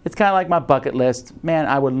 yeah, it's kind of like my bucket list. Man,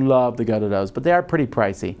 I would love to go to those, but they are pretty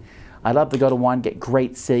pricey. I'd love to go to one, get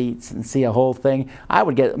great seats, and see a whole thing. I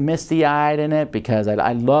would get misty-eyed in it because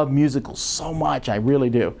I love musicals so much. I really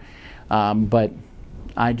do. But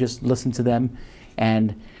I just listen to them,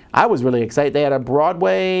 and I was really excited. They had a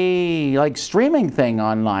Broadway streaming thing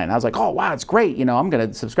online. I was like, oh wow, it's great. I'm going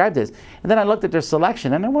to subscribe to this. And then I looked at their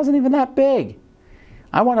selection, and it wasn't even that big.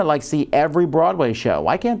 I want to see every Broadway show.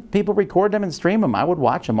 Why can't people record them and stream them? I would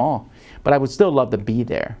watch them all, but I would still love to be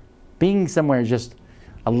there. Being somewhere is just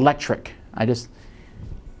electric.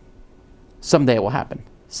 Someday it will happen.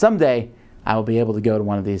 Someday I will be able to go to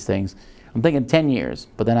one of these things. I'm thinking 10 years,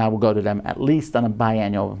 but then I will go to them at least on a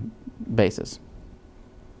biannual basis.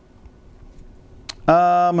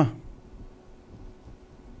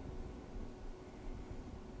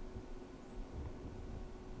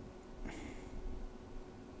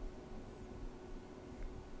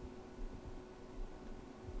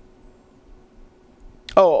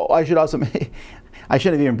 Oh, I should also I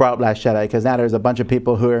shouldn't have even brought up Last Jedi, because now there's a bunch of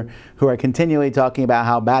people who are continually talking about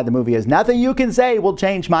how bad the movie is. Nothing you can say will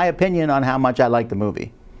change my opinion on how much I like the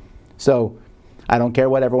movie. So I don't care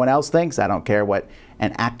what everyone else thinks. I don't care what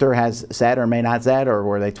an actor has said or may not said, or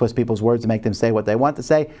where they twist people's words to make them say what they want to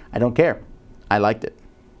say. I don't care. I liked it.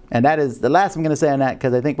 And that is the last I'm going to say on that,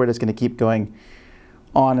 because I think we're just going to keep going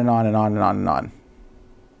on and on and on and on and on.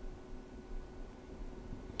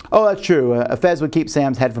 Oh, that's true. A fez would keep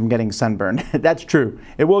Sam's head from getting sunburned. That's true.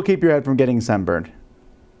 It will keep your head from getting sunburned.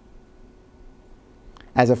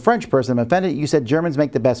 As a French person, I'm offended you said Germans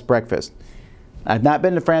make the best breakfast. I've not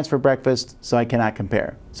been to France for breakfast, so I cannot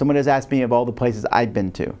compare. Someone has asked me of all the places I've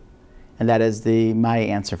been to, and that is my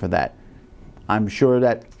answer for that. I'm sure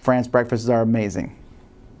that France breakfasts are amazing.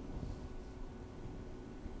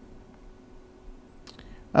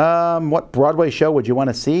 What Broadway show would you want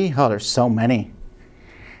to see? Oh, there's so many.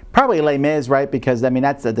 Probably Les Mis, right? Because, I mean,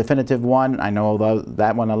 that's a definitive one. I know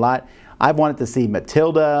that one a lot. I've wanted to see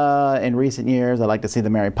Matilda in recent years. I like to see the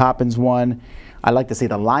Mary Poppins one. I like to see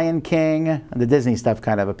The Lion King. The Disney stuff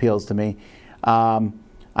kind of appeals to me.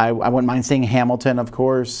 I wouldn't mind seeing Hamilton, of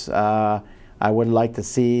course. I would like to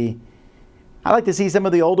see... I like to see some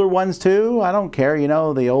of the older ones, too. I don't care, you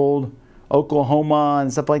know, the old Oklahoma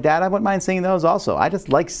and stuff like that. I wouldn't mind seeing those also. I just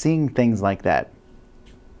like seeing things like that.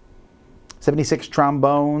 76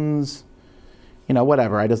 trombones, you know,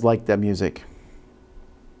 whatever. I just like the music.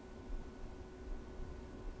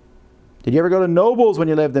 Did you ever go to Nobles when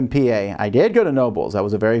you lived in PA? I did go to Nobles. That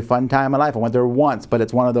was a very fun time in my life. I went there once, but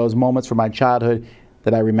it's one of those moments from my childhood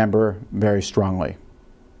that I remember very strongly.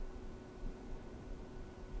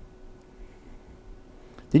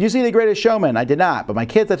 Did you see The Greatest Showman? I did not, but my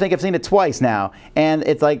kids, I think, have seen it twice now, and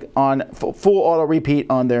it's like on full auto repeat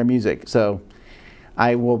on their music, so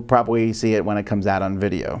I will probably see it when it comes out on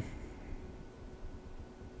video.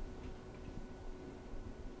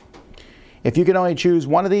 If you could only choose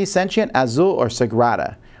one of these, Sentient, Azul, or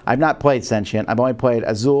Sagrada. I've not played Sentient. I've only played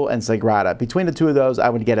Azul and Sagrada. Between the two of those, I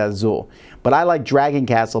would get Azul. But I like Dragon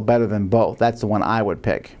Castle better than both. That's the one I would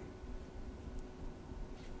pick.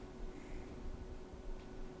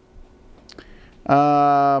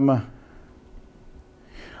 Are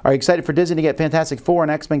you excited for Disney to get Fantastic Four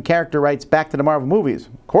and X-Men character rights back to the Marvel movies?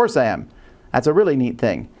 Of course I am. That's a really neat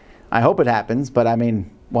thing. I hope it happens, but I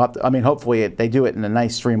mean, hopefully they do it in a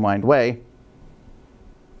nice, streamlined way.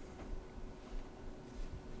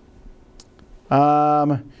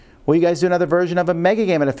 Will you guys do another version of a mega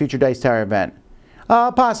game at a future Dice Tower event?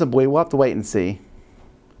 Possibly. We'll have to wait and see.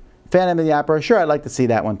 Phantom of the Opera. Sure, I'd like to see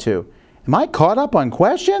that one too. Am I caught up on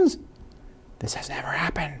questions? This has never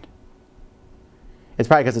happened. It's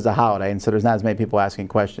probably because it's a holiday, and so there's not as many people asking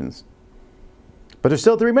questions. But there's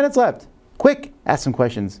still 3 minutes left. Quick, ask some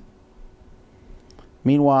questions.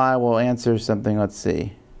 Meanwhile, we'll answer something. Let's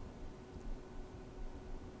see.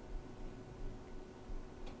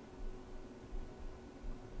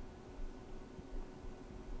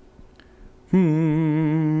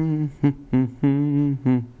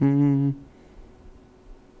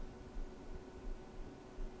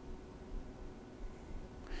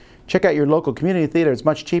 Check out your local community theater. It's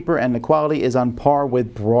much cheaper and the quality is on par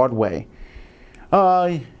with Broadway.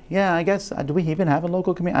 Yeah, I guess. Do we even have a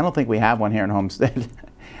local community? I don't think we have one here in Homestead.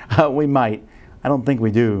 We might. I don't think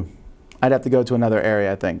we do. I'd have to go to another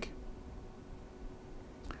area, I think.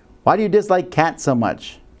 Why do you dislike cats so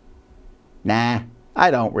much? Nah,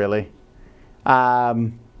 I don't really.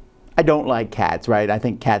 I don't like cats, right? I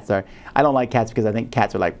think cats are... I don't like cats because I think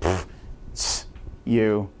cats are like,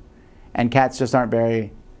 you. And cats just aren't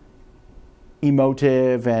very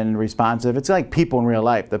emotive and responsive. It's like people in real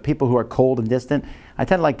life. The people who are cold and distant, I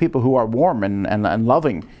tend to like people who are warm and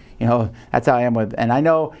loving. You know, that's how I am with, and I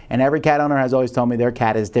know, and every cat owner has always told me their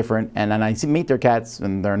cat is different, and then I meet their cats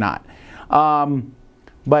and they're not.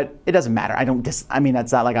 But it doesn't matter. I mean,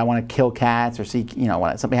 it's not like I want to kill cats or see, you know,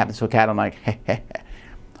 when something happens to a cat, I'm like, hey.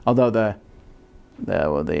 Although the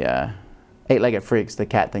eight-legged freaks, the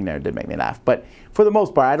cat thing there did make me laugh. But for the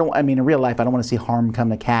most part, I mean, in real life, I don't want to see harm come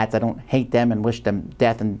to cats. I don't hate them and wish them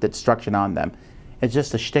death and destruction on them. It's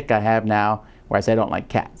just a shtick I have now where I say I don't like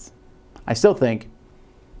cats. I still think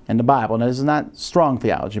in the Bible, and this is not strong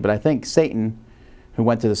theology, but I think Satan, who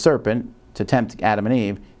went to the serpent to tempt Adam and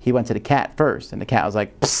Eve, he went to the cat first, and the cat was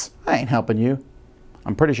like, psst, I ain't helping you.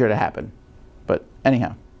 I'm pretty sure it happened. But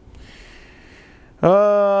anyhow.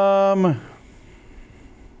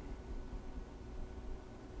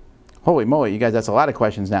 Holy moly, you guys, that's a lot of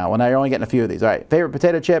questions now. Well, now you're only getting a few of these. All right, favorite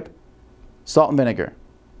potato chip? Salt and vinegar.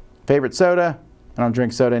 Favorite soda? I don't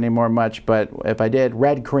drink soda anymore much, but if I did,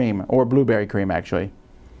 red cream, or blueberry cream, actually.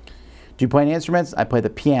 Do you play any instruments? I play the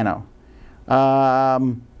piano. Are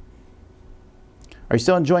you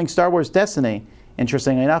still enjoying Star Wars Destiny?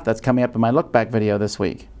 Interestingly enough, that's coming up in my look back video this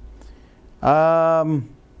week. What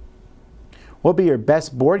will be your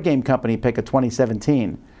best board game company pick of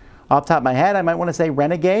 2017? Off the top of my head, I might want to say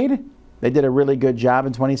Renegade. They did a really good job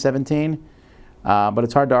in 2017. But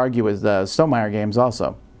it's hard to argue with Stonemaier games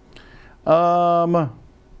also. Are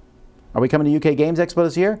we coming to UK Games Expo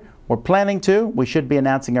this year? We're planning to. We should be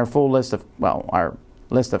announcing our full list of, well, our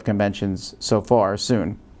list of conventions so far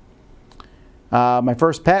soon. My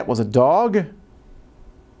first pet was a dog.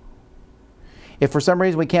 If for some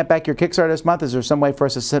reason we can't back your Kickstarter this month, is there some way for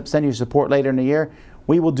us to send you support later in the year?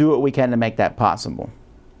 We will do what we can to make that possible.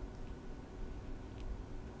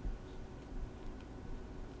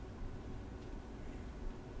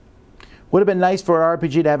 Would have been nice for our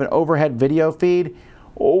RPG to have an overhead video feed.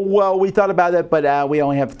 Well, we thought about it, but we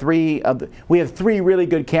only have three really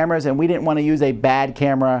good cameras, and we didn't want to use a bad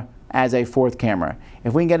camera as a fourth camera.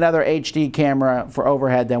 If we can get another HD camera for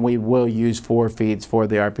overhead, then we will use 4 feeds for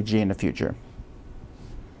the RPG in the future.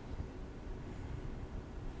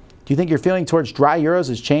 Do you think your feeling towards dry Euros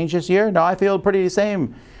has changed this year? No, I feel pretty the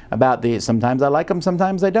same about these. Sometimes I like them,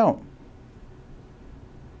 sometimes I don't.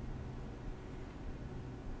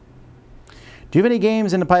 Do you have any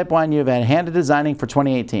games in the pipeline you've had hand in designing for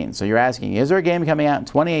 2018? So you're asking, is there a game coming out in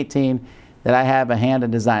 2018 that I have a hand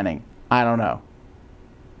in designing? I don't know.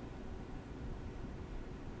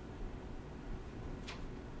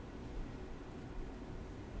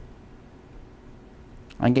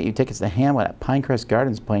 I can get you tickets to Hamlet at Pinecrest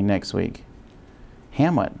Gardens playing next week.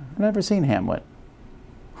 Hamlet? I've never seen Hamlet.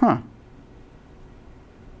 Huh.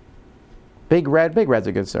 Big Red. Big Red's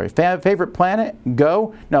a good story. Favorite planet?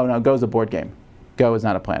 Go? No, Go's a board game. Go is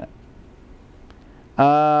not a planet.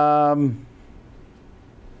 I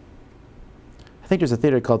think there's a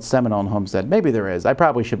theater called Seminole in Homestead. Maybe there is. I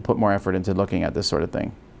probably should put more effort into looking at this sort of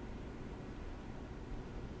thing.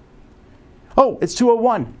 Oh, it's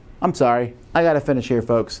 2:01. I'm sorry. I got to finish here,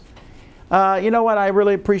 folks. You know what? I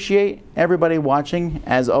really appreciate everybody watching,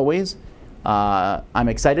 as always. I'm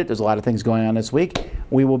excited. There's a lot of things going on this week.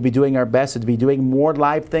 We will be doing our best to be doing more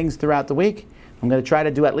live things throughout the week. I'm going to try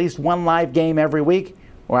to do at least 1 live game every week.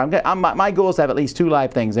 Or my goal is to have at least 2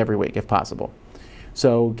 live things every week, if possible.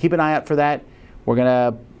 So keep an eye out for that. We're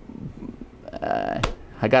going to...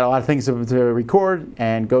 I got a lot of things to record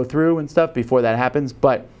and go through and stuff before that happens.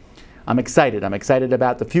 But I'm excited. I'm excited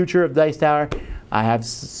about the future of Dice Tower. I have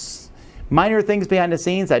minor things behind the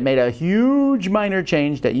scenes. I made a huge minor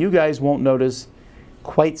change that you guys won't notice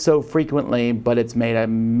quite so frequently, but it's made a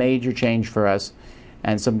major change for us,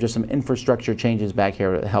 and just some infrastructure changes back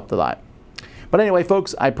here that helped a lot. But anyway,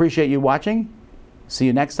 folks, I appreciate you watching. See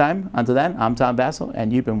you next time. Until then, I'm Tom Vasel,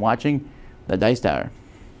 and you've been watching the Dice Tower.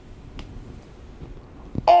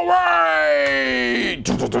 All right!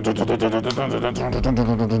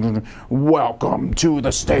 Welcome to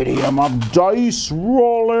the Stadium of Dice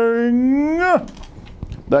Rolling.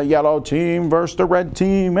 The yellow team versus the red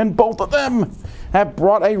team, and both of them have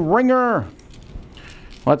brought a ringer.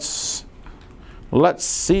 Let's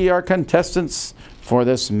see our contestants for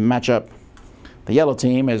this matchup. The yellow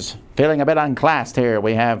team is feeling a bit unclassed here.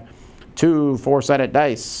 We have 2 4-sided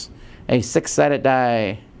dice, a 6-sided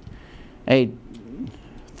die, a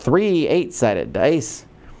 3 8-sided dice,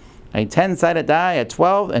 a 10-sided die, a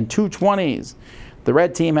 12, and 2 20s. The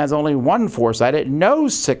red team has only 1 4-sided, no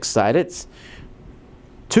 6-sideds,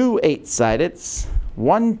 2 8-sideds,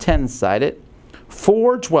 1 10-sided,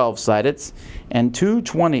 4 12-sideds, and 2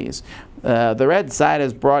 20s. The red side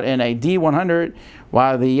has brought in a D100,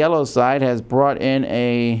 while the yellow side has brought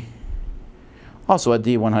in also a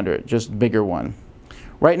D100, just bigger one.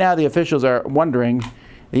 Right now, the officials are wondering,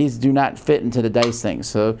 these do not fit into the dice thing.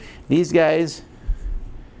 So these guys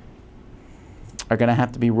are going to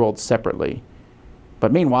have to be rolled separately.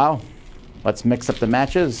 But meanwhile, let's mix up the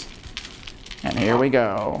matches. And here we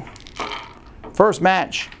go. First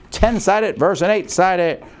match, 10-sided versus an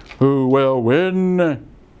 8-sided. Who will win?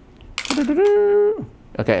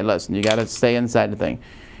 Okay, listen, you got to stay inside the thing.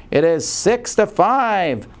 It is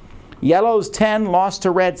 6-5. Yellow's 10 lost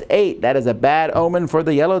to Red's 8. That is a bad omen for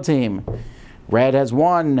the yellow team. Red has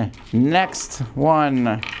 1. Next one.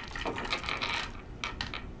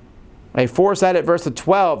 A 4-sided versus a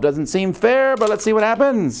 12. Doesn't seem fair, but let's see what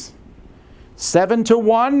happens.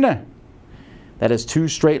 7-1. That is 2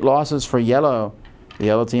 straight losses for yellow. The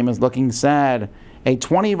yellow team is looking sad. A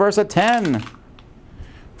 20 versus a 10.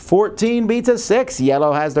 14 beats a 6.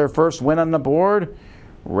 Yellow has their first win on the board.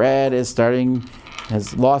 Red has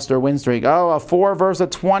lost their win streak. Oh, a 4 versus a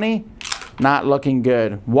 20. Not looking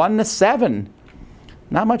good. 1-7.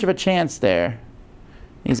 Not much of a chance there.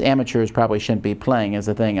 These amateurs probably shouldn't be playing is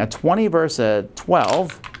the thing. A 20 versus a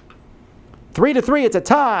 12. 3-3, it's a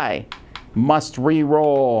tie. Must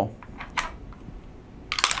re-roll.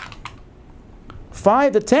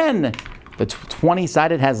 5-10. The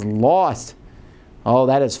 20-sided has lost. Oh,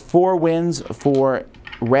 that is 4 wins for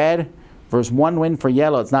red versus 1 win for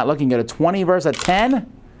yellow. It's not looking good. A 20 versus a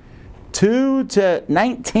 10.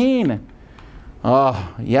 2-19.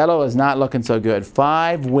 Oh, yellow is not looking so good.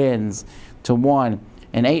 5 wins to 1.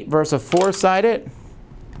 An 8 versus a 4-sided.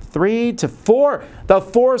 3-4. The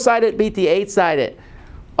 4-sided beat the 8-sided.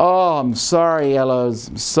 Oh, I'm sorry, yellows.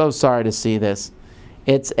 I'm so sorry to see this.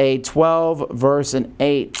 It's a 12 versus an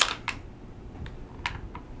 8.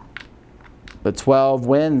 The 12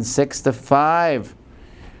 wins 6-5.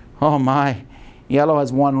 Oh my. Yellow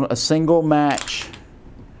has won a single match.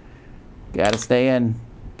 Gotta stay in.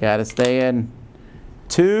 Gotta stay in.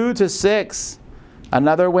 2-6.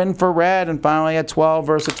 Another win for red, and finally a 12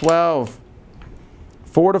 versus a 12.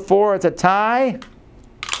 4-4. It's a tie.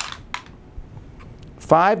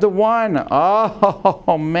 5-1.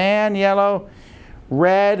 Oh man, yellow.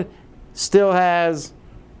 Red still has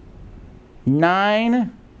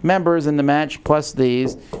 9 members in the match plus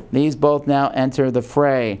these. These both now enter the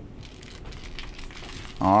fray.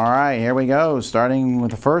 All right, here we go. Starting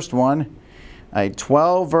with the first one, a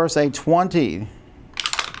 12 versus a 20.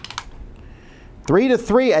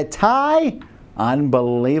 3-3, a tie?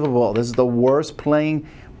 Unbelievable. This is the worst playing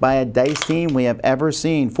by a dice team we have ever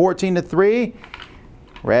seen. 14-3,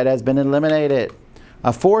 red has been eliminated.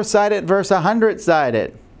 A 4-sided versus a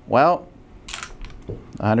 100-sided. Well,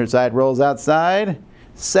 100-sided rolls outside.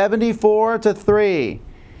 74-3.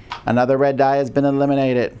 Another red die has been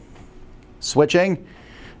eliminated. Switching,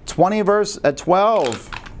 20 versus a 12.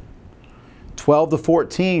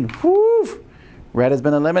 12-14. Woo! Red has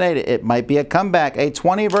been eliminated. It might be a comeback. A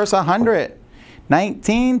 20 versus 100.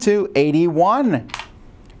 19-81.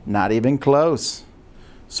 Not even close.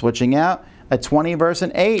 Switching out, a 20 versus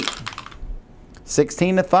an 8.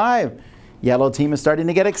 16-5. Yellow team is starting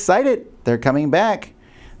to get excited. They're coming back.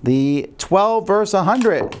 The 12 versus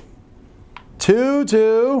 100.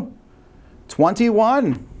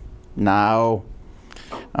 2-21. No.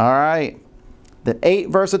 All right. The 8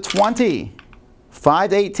 versus 20.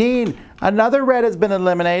 5-18. Another red has been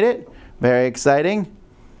eliminated. Very exciting.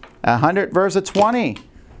 100 versus 20.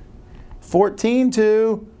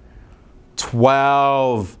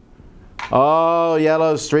 14-12. Oh,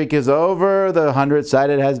 yellow streak is over. The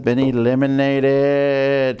 100-sided has been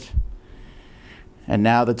eliminated. And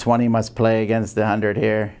now the 20 must play against the 100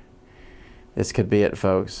 here. This could be it,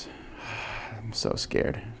 folks. I'm so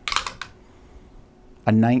scared.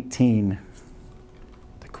 A 19.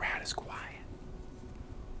 The crowd is quiet.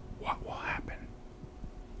 What will happen?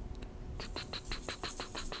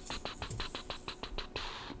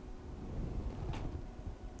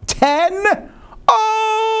 10.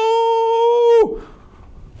 Oh!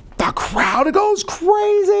 The crowd goes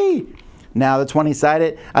crazy. Now the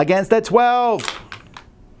 20-sided against the 12.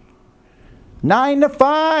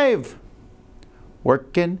 9-5.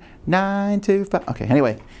 Working 9-5. Okay,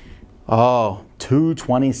 anyway. Oh, 2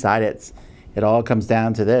 20-sideds. It all comes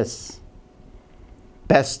down to this.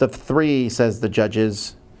 Best of 3, says the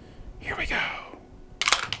judges. Here we go.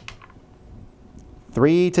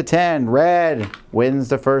 3-10. Red wins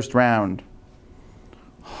the first round.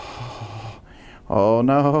 Oh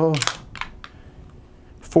no.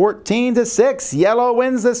 14-6. Yellow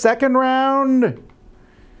wins the second round.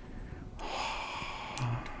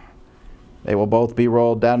 They will both be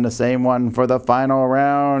rolled down the same one for the final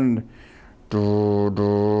round.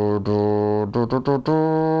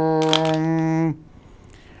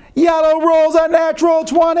 Yellow rolls a natural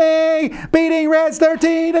 20, beating red's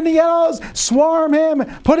 13, and the yellows swarm him,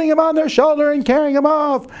 putting him on their shoulder and carrying him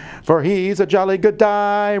off. For he's a jolly good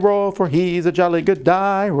die roll, for he's a jolly good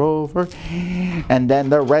die roll. And then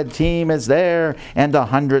the red team is there, and the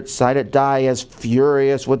 100-sided die is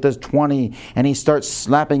furious with this 20, and he starts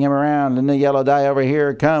slapping him around, and the yellow die over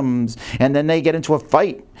here comes, and then they get into a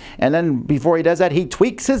fight, and then before he does that, he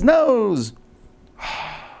tweaks his nose.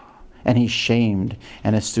 And he's shamed,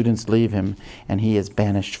 and his students leave him, and he is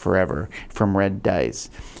banished forever from red dice.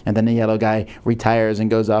 And then the yellow guy retires and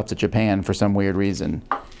goes off to Japan for some weird reason.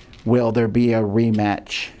 Will there be a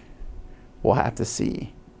rematch? We'll have to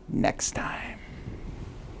see next time.